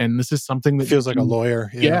 right? And this is something that feels like a lawyer.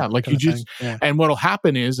 Yeah, like you just, and what'll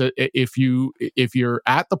happen is if you're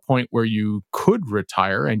at the point where you could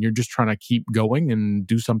retire and you're just trying to keep going and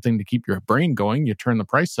do something to keep your brain going, you turn the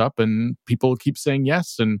price up and people keep saying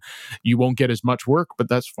yes, and you won't get as much work, but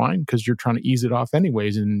that's fine because you're trying to ease it off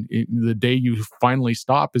anyways. And the day you finally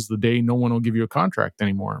stop is the day no one will give you a contract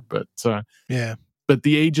anymore. But but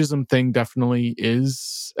the ageism thing definitely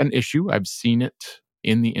is an issue. I've seen it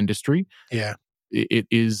in the industry. Yeah, it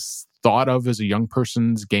is thought of as a young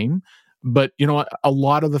person's game. But a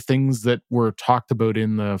lot of the things that were talked about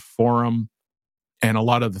in the forum, and a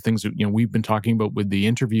lot of the things that we've been talking about with the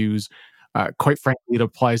interviews, quite frankly, it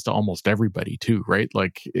applies to almost everybody too, right?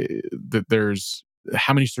 Like that there's,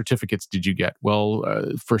 how many certificates did you get? Well,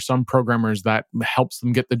 for some programmers that helps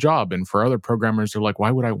them get the job. And for other programmers, they're like,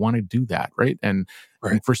 why would I want to do that? Right. And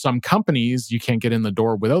for some companies, you can't get in the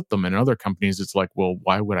door without them. And other companies, it's like, well,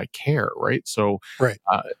 why would I care? Right. So, right.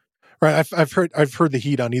 I've heard the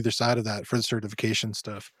heat on either side of that for the certification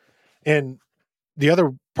stuff. And the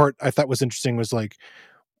other part I thought was interesting was like,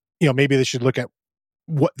 maybe they should look at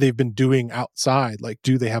what they've been doing outside. Like,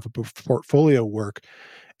 do they have a portfolio work?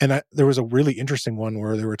 And there was a really interesting one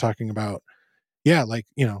where they were talking about,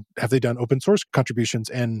 have they done open source contributions?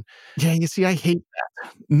 And you see, I hate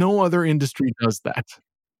that. No other industry does that.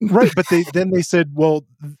 Right. But they said, well,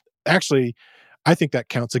 actually, I think that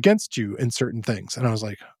counts against you in certain things. And I was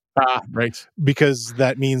like, right. Because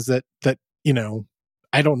that means that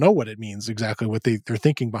I don't know what it means exactly, what they're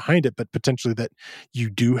thinking behind it, but potentially that you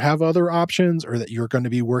do have other options, or that you're going to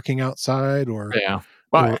be working outside, Yeah.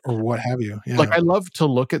 Well, or what have you. like Yeah. I love to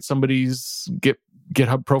look at somebody's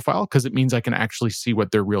GitHub profile because it means I can actually see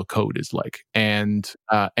what their real code is like. And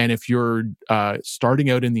if you're starting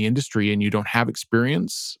out in the industry and you don't have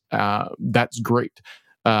experience, that's great.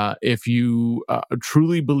 If you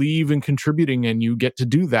truly believe in contributing and you get to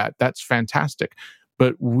do that, that's fantastic.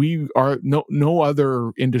 But we are no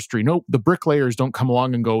other industry. No, the bricklayers don't come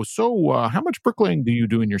along and go, so how much bricklaying do you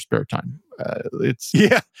do in your spare time? It's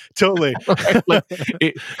Yeah, totally. right?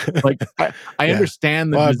 It, I Yeah.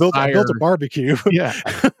 understand the Well, I built a desire. barbecue. Yeah,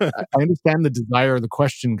 I understand the desire of the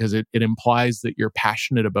question because it implies that you're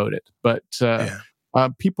passionate about it. But Yeah.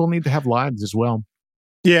 people need to have lives as well.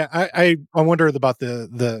 Yeah, I wonder about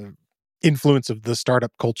the influence of the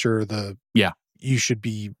startup culture, Yeah. you should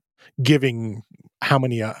be giving how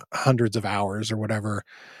many hundreds of hours or whatever.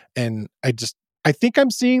 And I think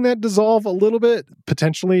I'm seeing that dissolve a little bit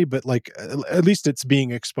potentially, but like at least it's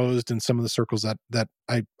being exposed in some of the circles that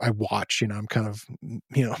I watch. I'm kind of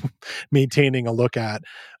maintaining a look at.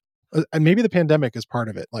 And maybe the pandemic is part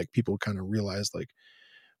of it. Like people kind of realize like,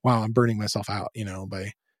 wow, I'm burning myself out,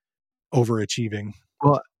 by overachieving.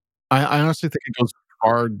 Well, I honestly think it goes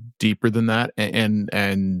far deeper than that, and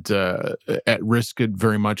at risk of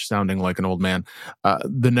very much sounding like an old man,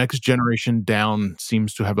 the next generation down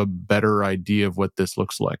seems to have a better idea of what this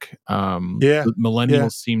looks like. Yeah. The Yeah.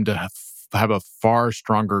 millennials seem to have a far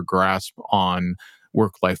stronger grasp on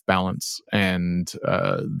work-life balance and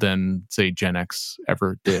than say Gen X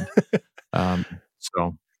ever did.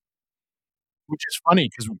 So. Which is funny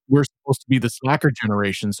because we're supposed to be the slacker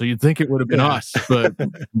generation, so you'd think it would have been Yeah. us, but,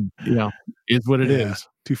 is what it Yeah. is.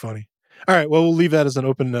 Too funny. All right. Well, we'll leave that as an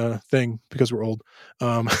open thing because we're old.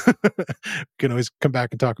 Can always come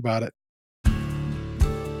back and talk about it.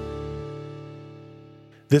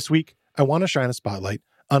 This week, I want to shine a spotlight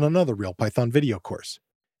on another Real Python video course.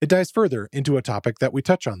 It dives further into a topic that we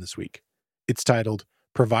touch on this week. It's titled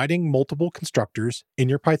Providing Multiple Constructors in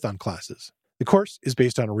Your Python Classes. The course is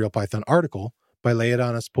based on a Real Python article by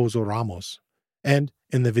Leodan Esposo Ramos. And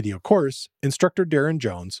in the video course, instructor Darren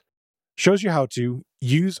Jones shows you how to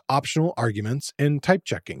use optional arguments and type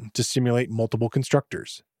checking to simulate multiple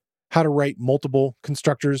constructors, how to write multiple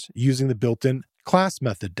constructors using the built-in class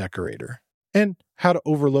method decorator, and how to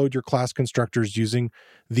overload your class constructors using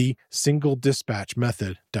the single dispatch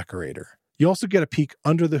method decorator. You also get a peek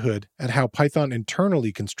under the hood at how Python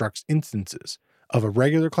internally constructs instances of a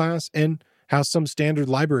regular class and how some standard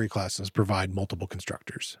library classes provide multiple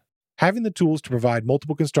constructors. Having the tools to provide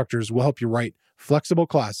multiple constructors will help you write flexible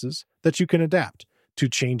classes that you can adapt to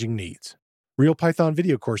changing needs. Real Python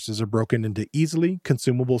video courses are broken into easily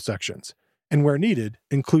consumable sections, and where needed,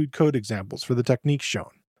 include code examples for the techniques shown.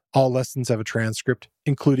 All lessons have a transcript,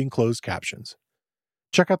 including closed captions.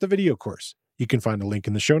 Check out the video course. You can find a link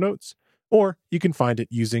in the show notes, or you can find it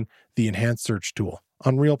using the enhanced search tool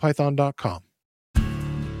on realpython.com.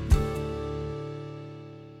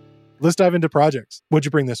 Let's dive into projects. What'd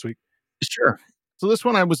you bring this week? Sure. So this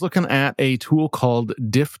one, I was looking at a tool called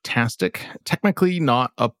Difftastic. Technically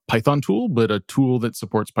not a Python tool, but a tool that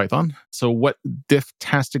supports Python. So what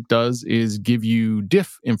Difftastic does is give you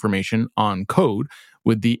diff information on code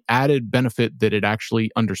with the added benefit that it actually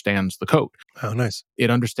understands the code. Oh, nice. It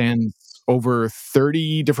understands over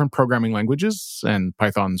 30 different programming languages, and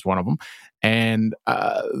Python's one of them. And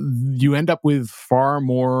you end up with far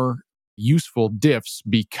more useful diffs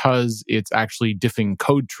because it's actually diffing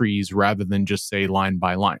code trees rather than just say line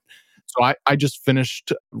by line. So I just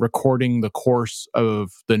finished recording the course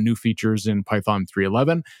of the new features in Python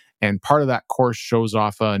 3.11. And part of that course shows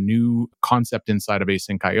off a new concept inside of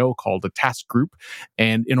Async.io called a task group.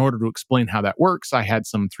 And in order to explain how that works, I had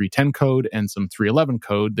some 3.10 code and some 3.11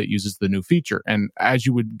 code that uses the new feature. And as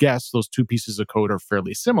you would guess, those two pieces of code are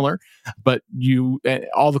fairly similar, but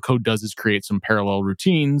all the code does is create some parallel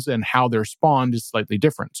routines, and how they're spawned is slightly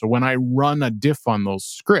different. So when I run a diff on those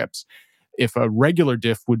scripts, if a regular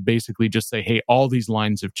diff would basically just say, hey, all these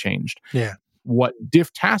lines have changed. Yeah. What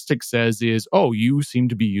Difftastic says is, oh, you seem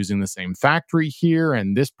to be using the same factory here,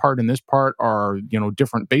 and this part are,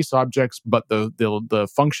 different base objects, but the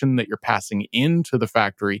function that you're passing into the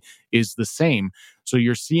factory is the same. So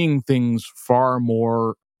you're seeing things far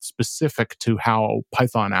more specific to how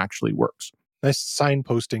Python actually works. Nice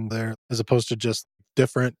signposting there, as opposed to just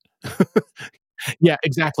different. Yeah,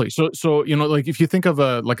 exactly. So like if you think of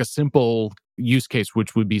a simple use case,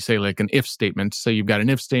 which would be say like an if statement. Say you've got an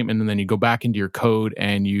if statement, and then you go back into your code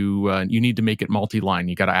and you need to make it multi-line.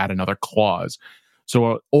 You got to add another clause. So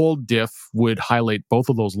an old diff would highlight both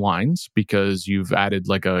of those lines because you've added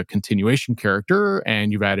like a continuation character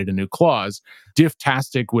and you've added a new clause.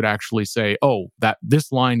 Difftastic would actually say, oh, that this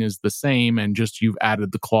line is the same and just you've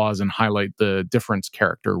added the clause and highlight the difference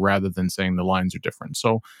character rather than saying the lines are different.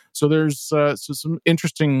 So there's some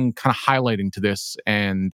interesting kind of highlighting to this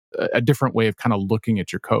and a different way of kind of looking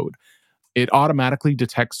at your code. It automatically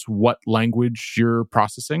detects what language you're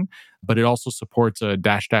processing, but it also supports a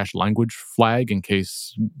dash dash language flag in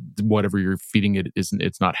case whatever you're feeding it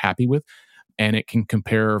it's not happy with. And it can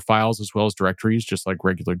compare files as well as directories, just like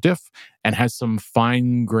regular diff, and has some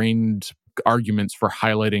fine grained arguments for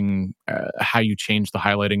highlighting how you change the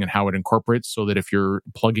highlighting and how it incorporates, so that if you're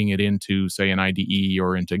plugging it into, say, an IDE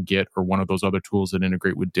or into Git or one of those other tools that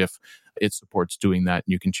integrate with diff, it supports doing that.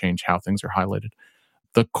 And you can change how things are highlighted.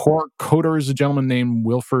 The core coder is a gentleman named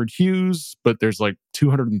Wilford Hughes, but there's like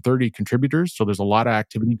 230 contributors, so there's a lot of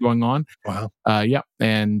activity going on. Wow. Yeah,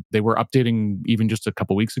 and they were updating even just a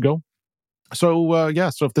couple weeks ago. So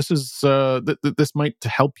so if this is this might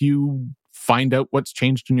help you find out what's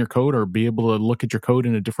changed in your code or be able to look at your code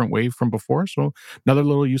in a different way from before. So another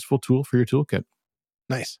little useful tool for your toolkit.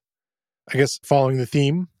 Nice. I guess following the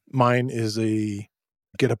theme, mine is a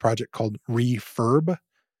GitHub project called Refurb.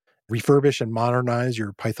 Refurbish and modernize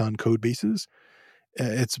your Python code bases.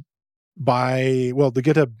 It's by, well, the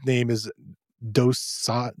GitHub name is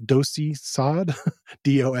Dosisod, Dosisod.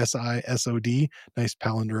 Nice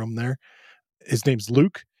palindrome there. His name's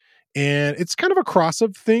Luke. And it's kind of a cross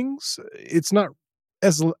of things. It's not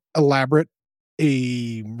as elaborate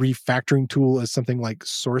a refactoring tool as something like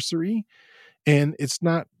Sorcery. And it's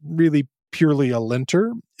not really purely a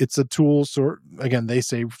linter. It's a tool, again, they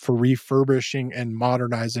say, for refurbishing and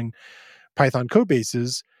modernizing Python code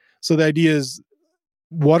bases. So the idea is,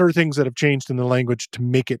 what are things that have changed in the language to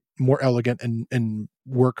make it more elegant and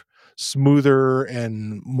work smoother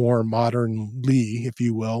and more modernly, if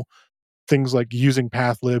you will? Things like using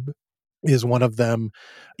pathlib is one of them.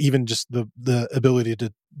 Even just the ability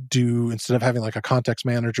to do, instead of having like a context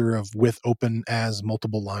manager of with open as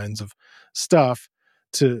multiple lines of stuff,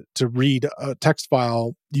 to read a text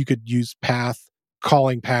file, you could use path,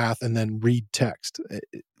 calling path, and then read text,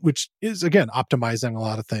 which is, again, optimizing a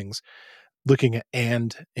lot of things. Looking at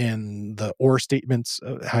and the or statements,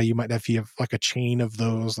 how you might have, if you have like a chain of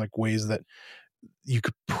those, like ways that you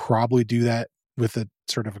could probably do that with a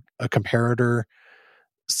sort of a comparator.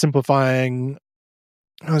 Simplifying,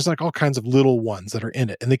 there's like all kinds of little ones that are in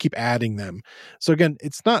it, and they keep adding them. So again,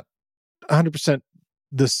 it's not 100%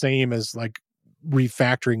 the same as like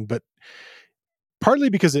refactoring, but partly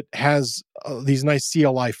because it has these nice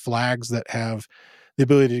CLI flags that have the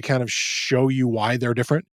ability to kind of show you why they're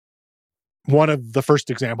different. One of the first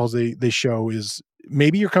examples they show is,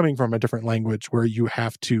 maybe you're coming from a different language where you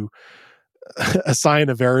have to assign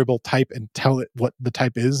a variable type and tell it what the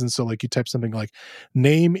type is. And so like you type something like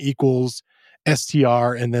name equals str,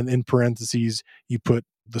 and then in parentheses, you put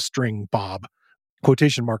the string Bob,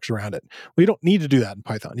 quotation marks around it. Well, you don't need to do that in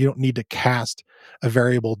Python. You don't need to cast a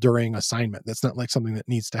variable during assignment. That's not like something that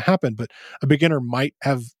needs to happen, but a beginner might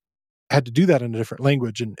have had to do that in a different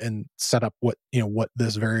language and set up what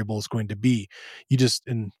this variable is going to be. You just,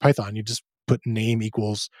 in Python, you just put name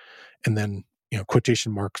equals and then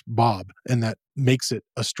quotation marks Bob, and that makes it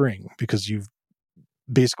a string because you've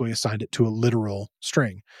basically assigned it to a literal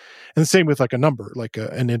string. And the same with like a number, like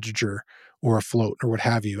an integer or a float or what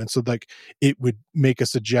have you. And so like it would make a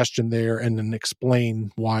suggestion there and then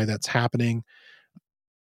explain why that's happening.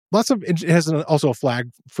 It has also a flag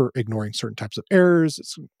for ignoring certain types of errors.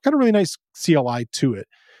 It's got a really nice CLI to it.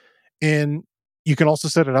 And you can also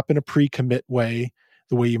set it up in a pre-commit way,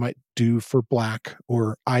 the way you might do for Black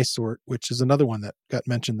or iSort, which is another one that got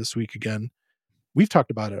mentioned this week again. We've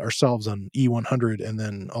talked about it ourselves on E100, and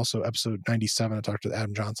then also episode 97, I talked to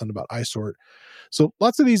Adam Johnson about iSort. So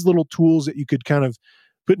lots of these little tools that you could kind of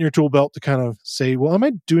put in your tool belt to kind of say, well, am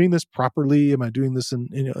I doing this properly? Am I doing this in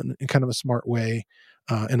kind of a smart way,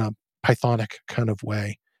 in a Pythonic kind of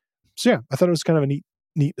way? So yeah, I thought it was kind of a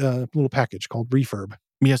neat little package called Refurb.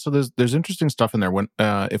 Yeah, so there's interesting stuff in there. When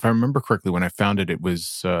if I remember correctly, when I found it, it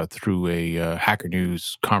was through a Hacker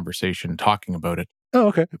News conversation talking about it. Oh,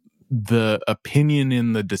 okay. The opinion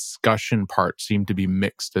in the discussion part seemed to be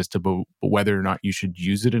mixed as to whether or not you should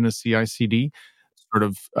use it in a CI/CD sort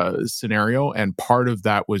of scenario. And part of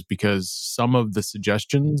that was because some of the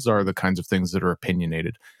suggestions are the kinds of things that are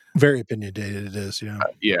opinionated. Very opinionated it is, yeah.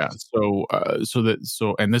 Yeah.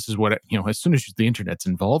 And this is what, as soon as the internet's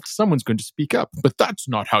involved, someone's going to speak up, but that's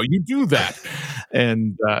not how you do that.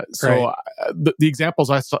 And Right. the examples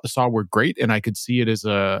I saw were great. And I could see it as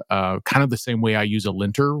a kind of the same way I use a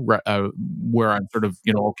linter, where I'm sort of,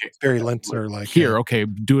 okay, Very linter like here, okay,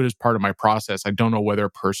 do it as part of my process. I don't know whether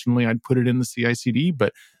personally I'd put it in the CI/CD,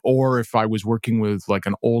 or if I was working with like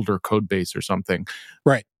an older code base or something.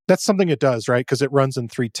 Right. That's something it does, right? Because it runs in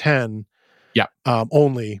 3.10 Yeah.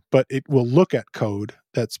 Only, but it will look at code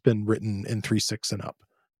that's been written in 3.6 and up.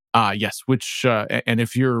 Yes, which, and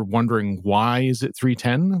if you're wondering why is it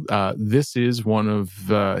 3.10, this is one of,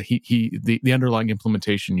 the underlying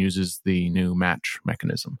implementation uses the new match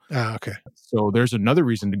mechanism. Okay. So there's another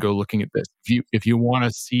reason to go looking at this. If you want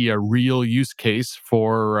to see a real use case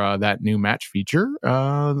for that new match feature,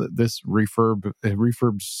 this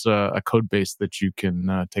refurbs a code base that you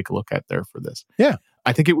can take a look at there for this. Yeah.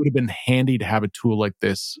 I think it would have been handy to have a tool like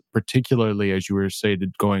this, particularly as you were saying,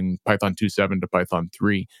 going Python 2.7 to Python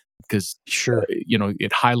 3, because Sure.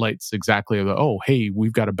 It highlights exactly hey,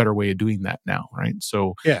 we've got a better way of doing that now, right?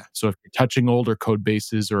 So Yeah. So if you're touching older code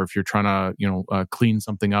bases, or if you're trying to clean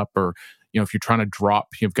something up, or if you're trying to drop,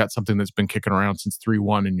 you've got something that's been kicking around since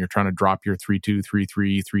 3.1, and you're trying to drop your 3.2,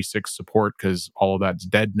 3.3, 3.6 support because all of that's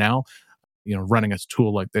dead now. Running a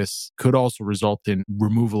tool like this could also result in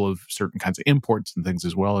removal of certain kinds of imports and things,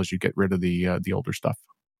 as well as you get rid of the older stuff.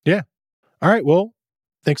 Yeah. All right. Well,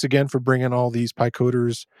 thanks again for bringing all these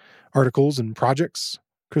PyCoders articles and projects,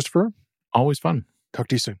 Christopher. Always fun. Talk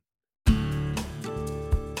to you soon.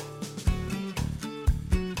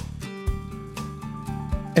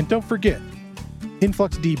 And don't forget,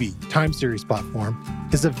 InfluxDB time series platform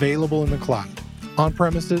is available in the cloud, on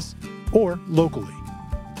premises, or locally.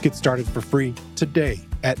 Get started for free today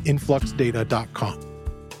at influxdata.com.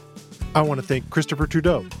 I want to thank Christopher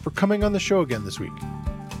Trudeau for coming on the show again this week.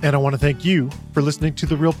 And I want to thank you for listening to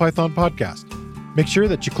the Real Python podcast. Make sure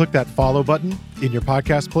that you click that follow button in your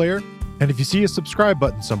podcast player. And if you see a subscribe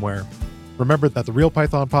button somewhere, remember that the Real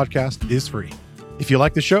Python podcast is free. If you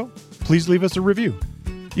like the show, please leave us a review.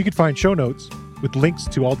 You can find show notes with links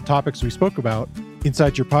to all the topics we spoke about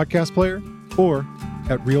inside your podcast player or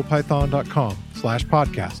at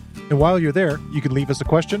realpython.com/podcast. And while you're there, you can leave us a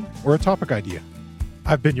question or a topic idea.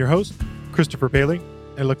 I've been your host, Christopher Bailey,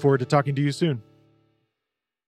 and look forward to talking to you soon.